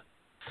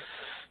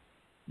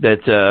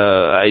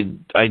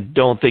 I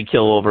don't think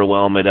he'll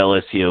overwhelm at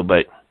LSU.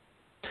 But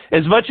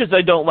as much as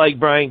I don't like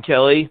Brian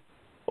Kelly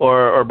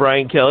or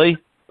Brian Kelly,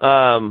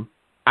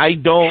 I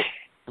don't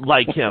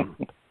like him.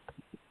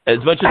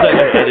 As much as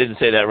I didn't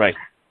say that right.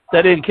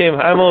 I'm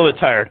a little bit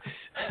tired.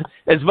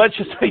 As much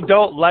as I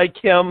don't like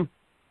him,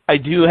 I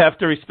do have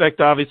to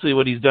respect, obviously,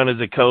 what he's done as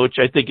a coach.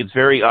 I think it's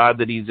very odd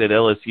that he's at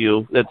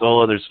LSU. That's a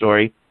whole other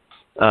story.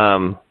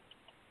 But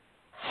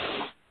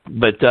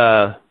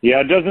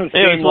it doesn't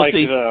seem like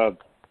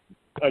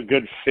a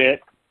good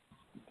fit.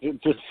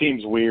 It just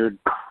seems weird.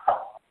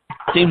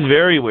 Seems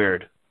very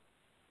weird.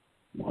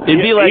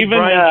 It'd be like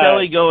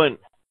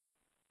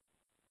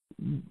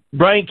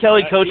Brian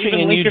Kelly coaching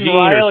in Eugene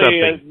Riley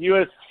or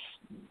something.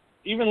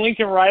 Even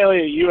Lincoln Riley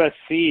at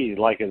USC,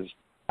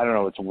 I don't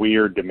know, it's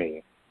weird to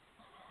me.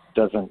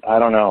 I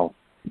don't know.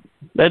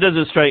 That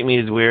doesn't strike me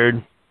as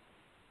weird.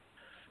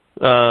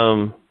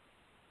 Do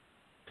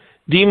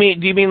you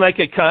mean like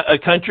a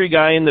country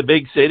guy in the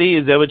big city?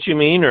 Is that what you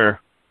mean,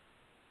 or?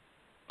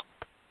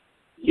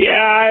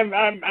 Yeah,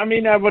 I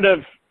mean, I would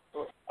have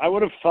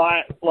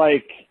thought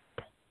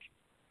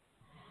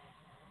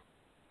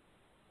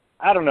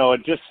I don't know,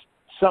 it just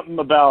something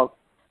about.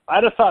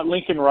 I'd have thought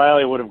Lincoln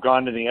Riley would have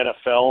gone to the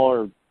NFL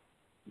or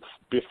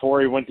before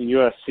he went to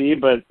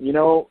USC, but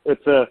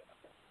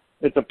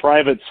it's a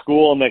private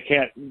school and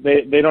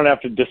they don't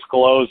have to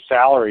disclose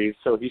salaries,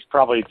 so he's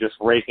probably just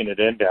raking it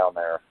in down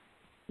there.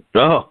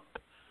 Oh.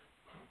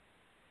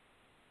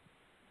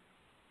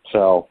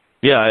 So.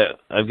 Yeah,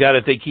 I've got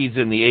to think he's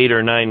in the $8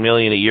 or $9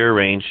 million a year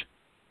range.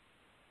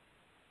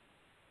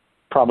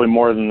 Probably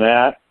more than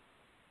that,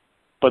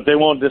 but they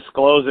won't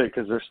disclose it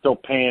because they're still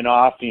paying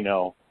off,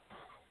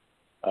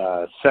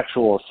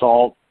 sexual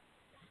assault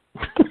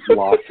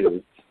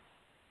lawsuits.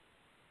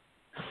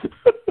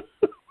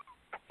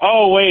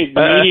 Oh wait,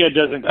 the media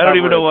doesn't cover I don't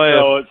even know why.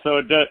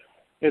 So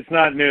it's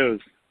not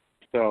news.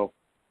 So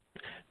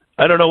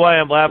I don't know why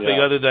I'm laughing,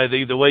 other than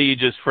the way you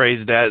just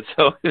phrased that.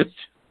 So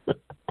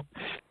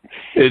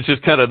it's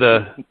just kind of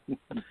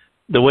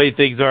the way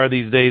things are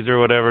these days, or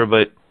whatever.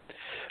 But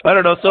I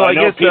don't know. So I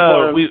guess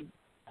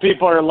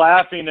people are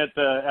laughing at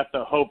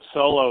the Hope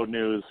Solo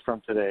news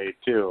from today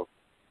too.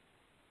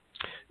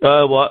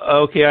 Well,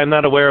 okay, I'm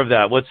not aware of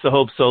that. What's the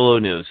Hope Solo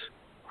news?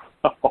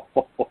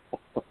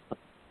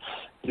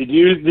 Did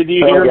you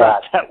hear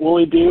about that,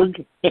 Willie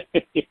Doog?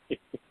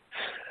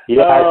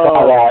 Yeah, I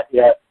saw that.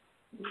 Yeah.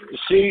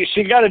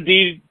 She got a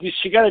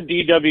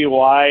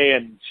DWI,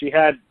 and she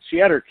had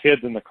her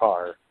kids in the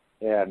car,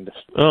 and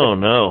oh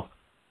no.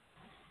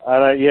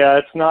 Yeah,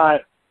 it's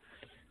not.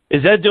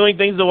 Is that doing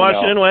things the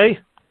Washington way?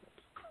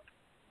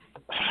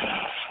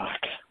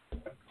 Fuck.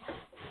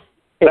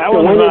 That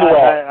was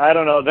I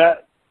don't know.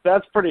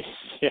 That's pretty.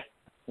 Yeah.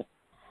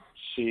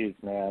 Jeez,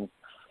 man.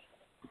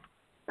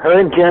 Her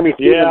and Jeremy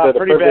Stevens are the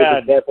pretty perfect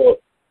bad. example.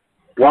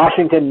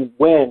 Washington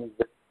wins,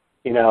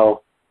 you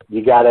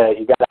gotta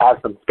have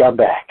some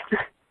scumbags.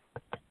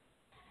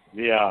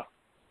 Yeah.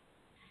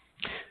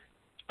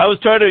 I was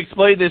trying to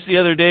explain this the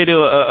other day to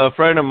a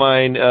friend of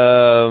mine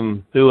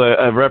who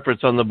I've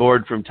referenced on the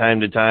board from time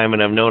to time,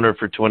 and I've known her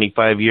for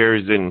 25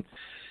 years, and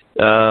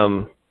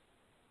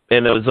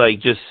it was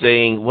like just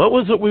saying, what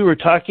was it we were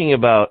talking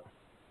about?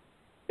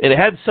 And it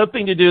had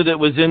something to do that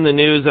was in the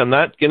news. I'm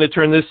not going to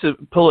turn this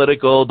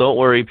political. Don't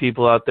worry,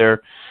 people out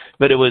there.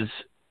 But it was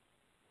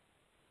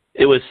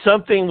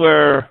something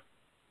where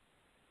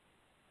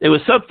it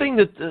was something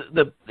that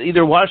the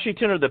either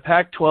Washington or the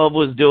Pac-12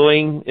 was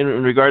doing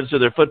in regards to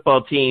their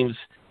football teams,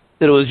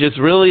 that it was just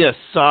really a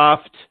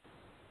soft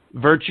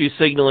virtue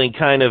signaling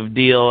kind of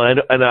deal.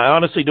 And I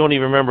honestly don't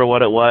even remember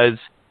what it was.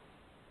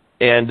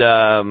 And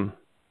then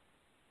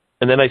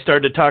I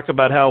started to talk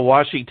about how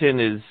Washington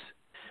is.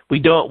 We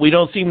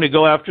don't seem to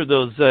go after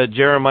those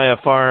Jeremiah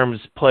Farms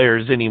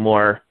players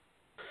anymore.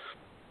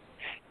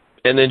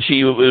 And then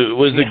she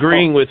was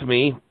agreeing with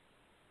me.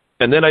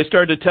 And then I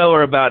started to tell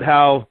her about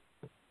how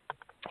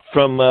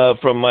from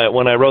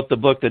when I wrote the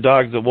book, The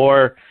Dogs of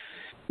War,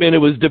 and it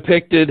was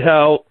depicted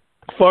how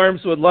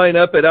Farms would line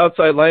up at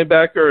outside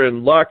linebacker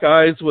and lock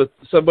eyes with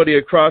somebody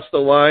across the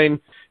line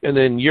and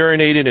then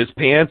urinate in his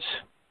pants.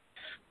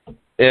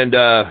 And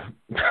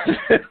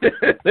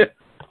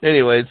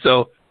anyway,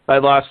 so I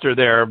lost her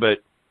there,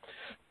 but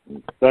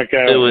that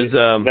guy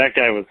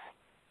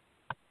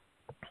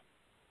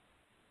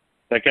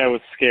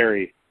was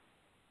scary.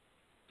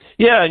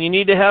 Yeah, and you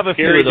need to have a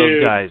few of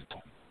those guys.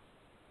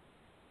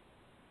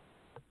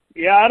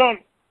 Yeah, I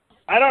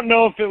don't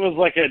know if it was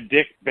like a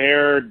Dick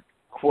Baird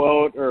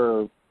quote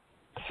or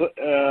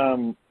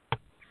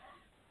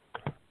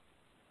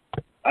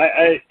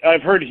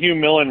I've heard Hugh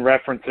Millen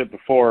reference it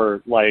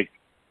before, like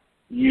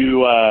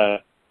you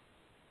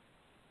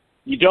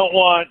don't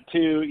want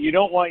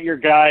your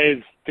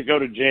guys to go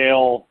to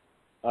jail,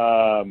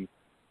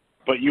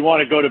 but you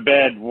want to go to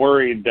bed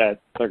worried that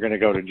they're going to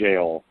go to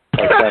jail.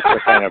 Like that's the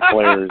kind of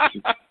players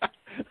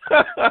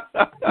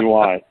you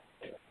want.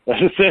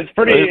 It's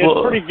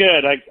pretty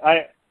good.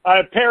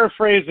 I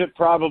paraphrase it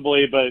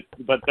probably, but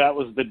that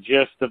was the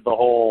gist of the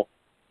whole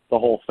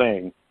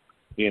thing.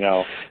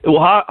 Well,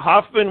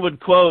 Hoffman would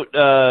quote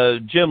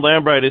Jim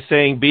Lambright as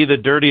saying, "Be the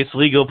dirtiest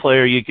legal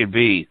player you could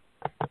be."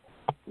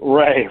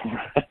 Right.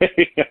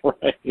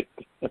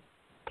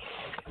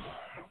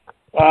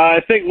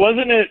 I think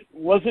wasn't it?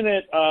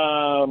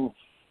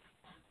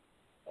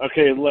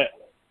 Okay,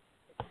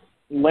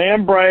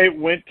 Lambright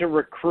went to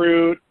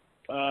recruit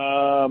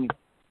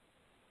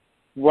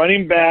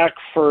running back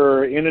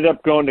ended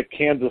up going to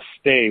Kansas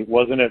State.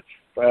 Wasn't it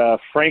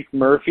Frank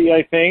Murphy?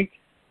 I think.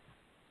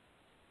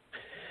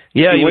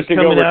 Yeah, he was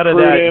coming out of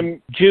that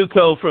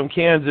JUCO from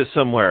Kansas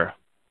somewhere.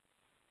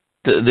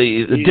 The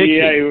Dixie.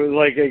 Yeah, he was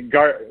like a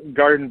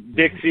Garden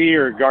Dixie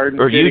or Garden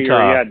or City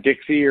Utah. or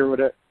Dixie or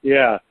whatever.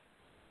 Yeah.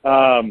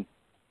 And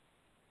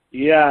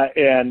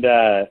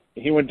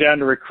he went down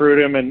to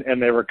recruit him,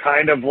 and they were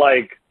kind of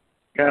like,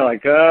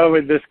 oh,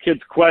 this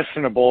kid's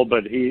questionable,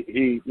 but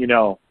he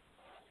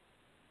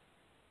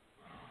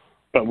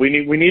but we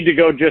need to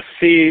go just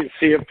see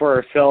it for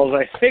ourselves.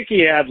 I think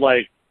he had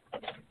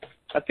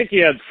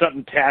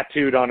something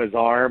tattooed on his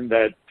arm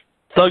that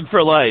Thug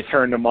for life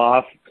turned him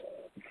off.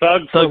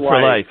 Thug for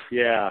life.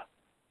 Yeah.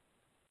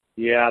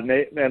 Yeah, and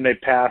they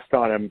passed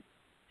on him.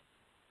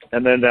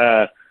 And then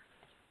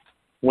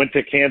went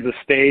to Kansas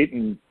State,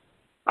 and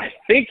I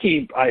think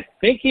he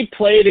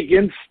played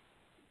against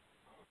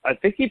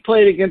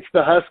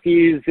the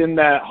Huskies in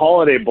that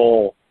Holiday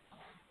Bowl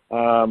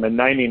in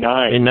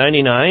 '99. In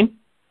 '99?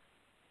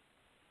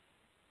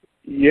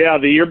 Yeah,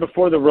 the year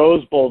before the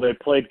Rose Bowl, they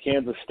played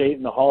Kansas State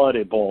in the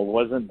Holiday Bowl. It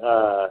wasn't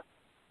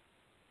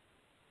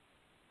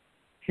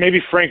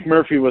maybe Frank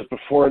Murphy was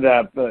before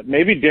that, but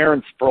maybe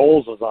Darren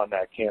Sproles was on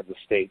that Kansas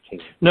State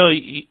team. No,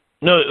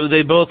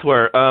 they both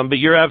were. But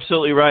you're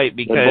absolutely right,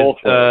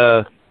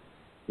 because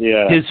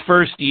his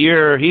first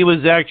year, he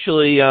was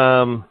actually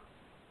I'm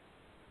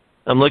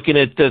looking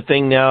at the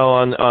thing now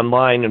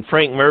online, and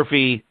Frank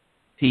Murphy,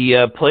 he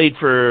played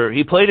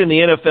in the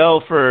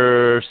NFL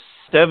for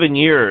 7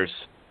 years,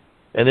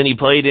 and then he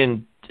played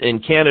in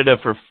Canada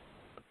for,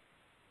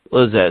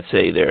 what does that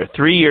say there?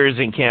 3 years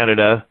in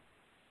Canada,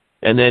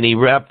 and then he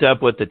wrapped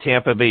up with the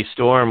Tampa Bay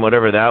Storm,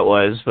 whatever that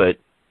was,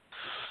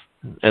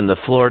 and the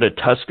Florida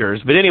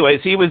Tuskers. But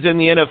anyways, he was in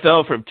the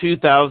NFL from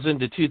 2000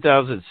 to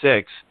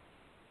 2006.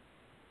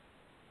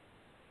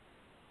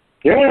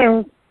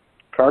 Yeah,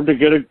 carved a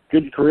good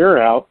career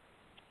out.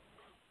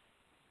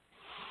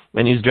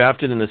 and he's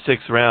drafted in the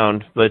 6th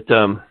round. But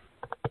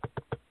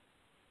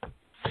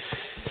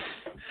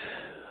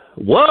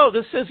whoa,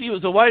 this says he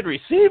was a wide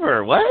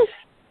receiver. What?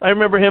 I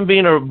remember him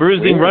being a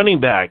bruising running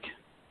back.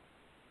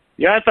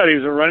 Yeah, I thought he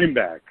was a running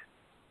back.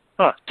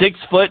 Huh. 6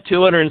 foot,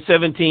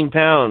 217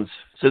 pounds.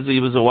 Says he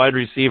was a wide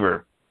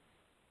receiver.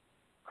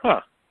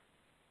 Huh.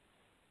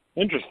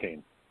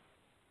 Interesting.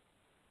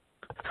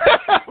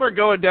 We're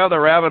going down the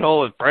rabbit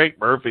hole with Frank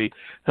Murphy.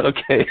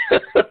 Okay.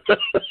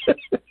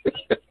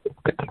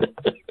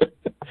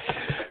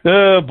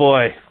 Oh,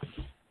 boy.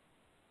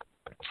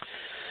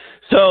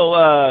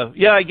 So,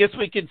 yeah, I guess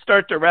we could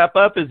start to wrap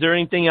up. Is there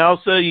anything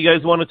else you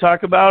guys want to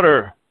talk about,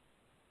 or?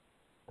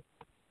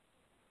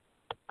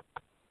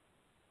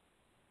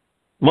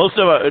 Notice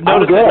that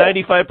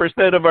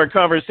 95% of our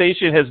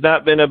conversation has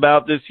not been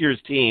about this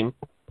year's team.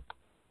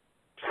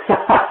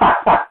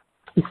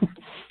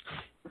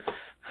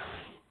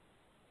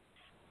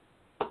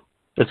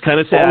 That's kind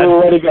of sad.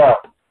 Only way to go.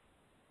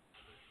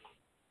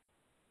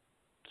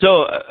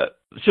 So,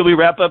 should we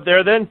wrap up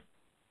there then?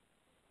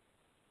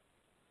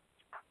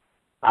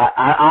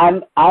 I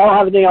don't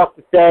have anything else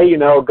to say.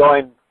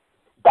 Going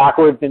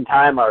backwards in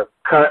time, or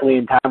currently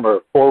in time,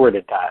 or forward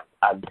in time.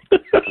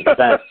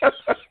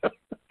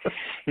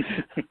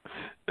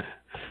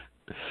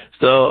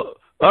 So,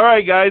 all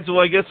right, guys. Well,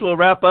 I guess we'll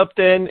wrap up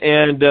then,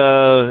 and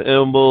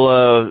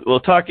we'll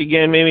talk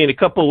again maybe in a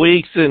couple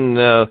weeks,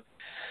 and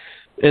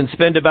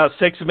spend about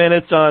 6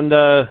 minutes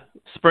on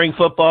spring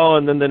football,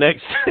 and then the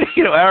next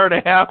hour and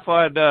a half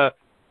on the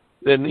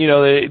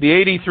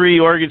 83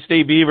 Oregon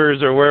State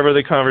Beavers, or wherever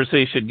the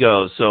conversation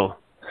goes. So,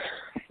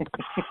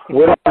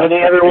 we're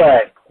any other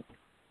way.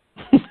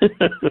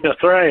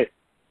 That's right.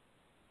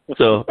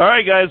 So, all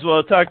right, guys. Well,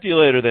 I'll talk to you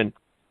later then.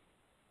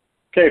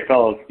 Okay,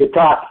 fellas. Good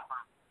talk.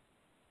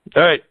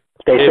 All right.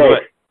 Stay safe.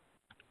 Bye.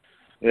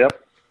 Yep.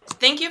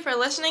 Thank you for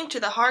listening to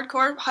the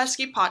Hardcore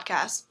Husky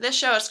podcast. This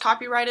show is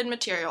copyrighted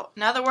material.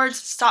 In other words,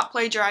 stop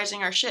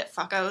plagiarizing our shit,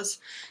 fuckos.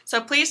 So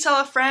please tell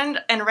a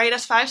friend and rate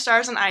us 5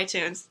 stars on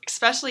iTunes,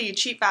 especially you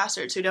cheap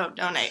bastards who don't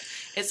donate.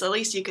 It's the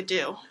least you could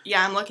do.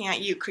 Yeah, I'm looking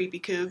at you, creepy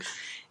coog.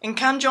 And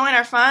come join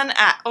our fun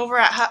over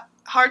at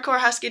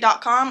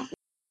hardcorehusky.com.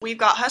 We've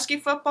got Husky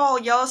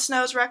Football, Yellow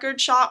Snow's Record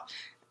Shop,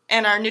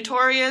 and our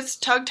notorious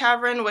Tug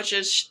Tavern, which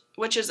is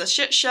a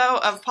shit show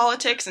of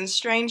politics and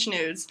strange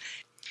news.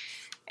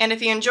 And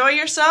if you enjoy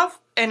yourself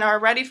and are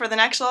ready for the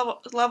next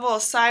level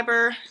of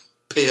cyber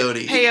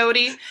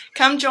peyote,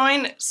 come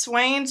join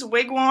Swain's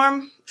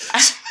Wigwam.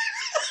 I'm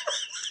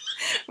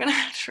going to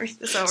have to read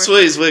this over.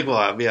 Sway's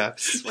Wigwam, yeah.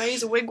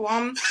 Sway's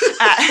Wigwam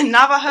at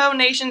Navajo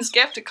Nation's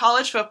gift to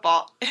college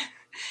football.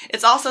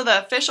 It's also the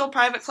official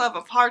private club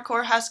of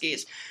Hardcore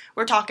Huskies.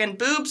 We're talking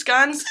boobs,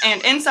 guns,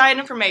 and inside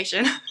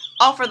information,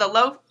 all for the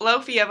low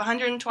fee of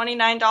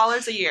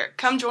 $129 a year.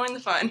 Come join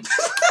the fun.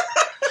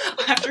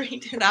 I'll have to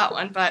redo that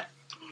one, but...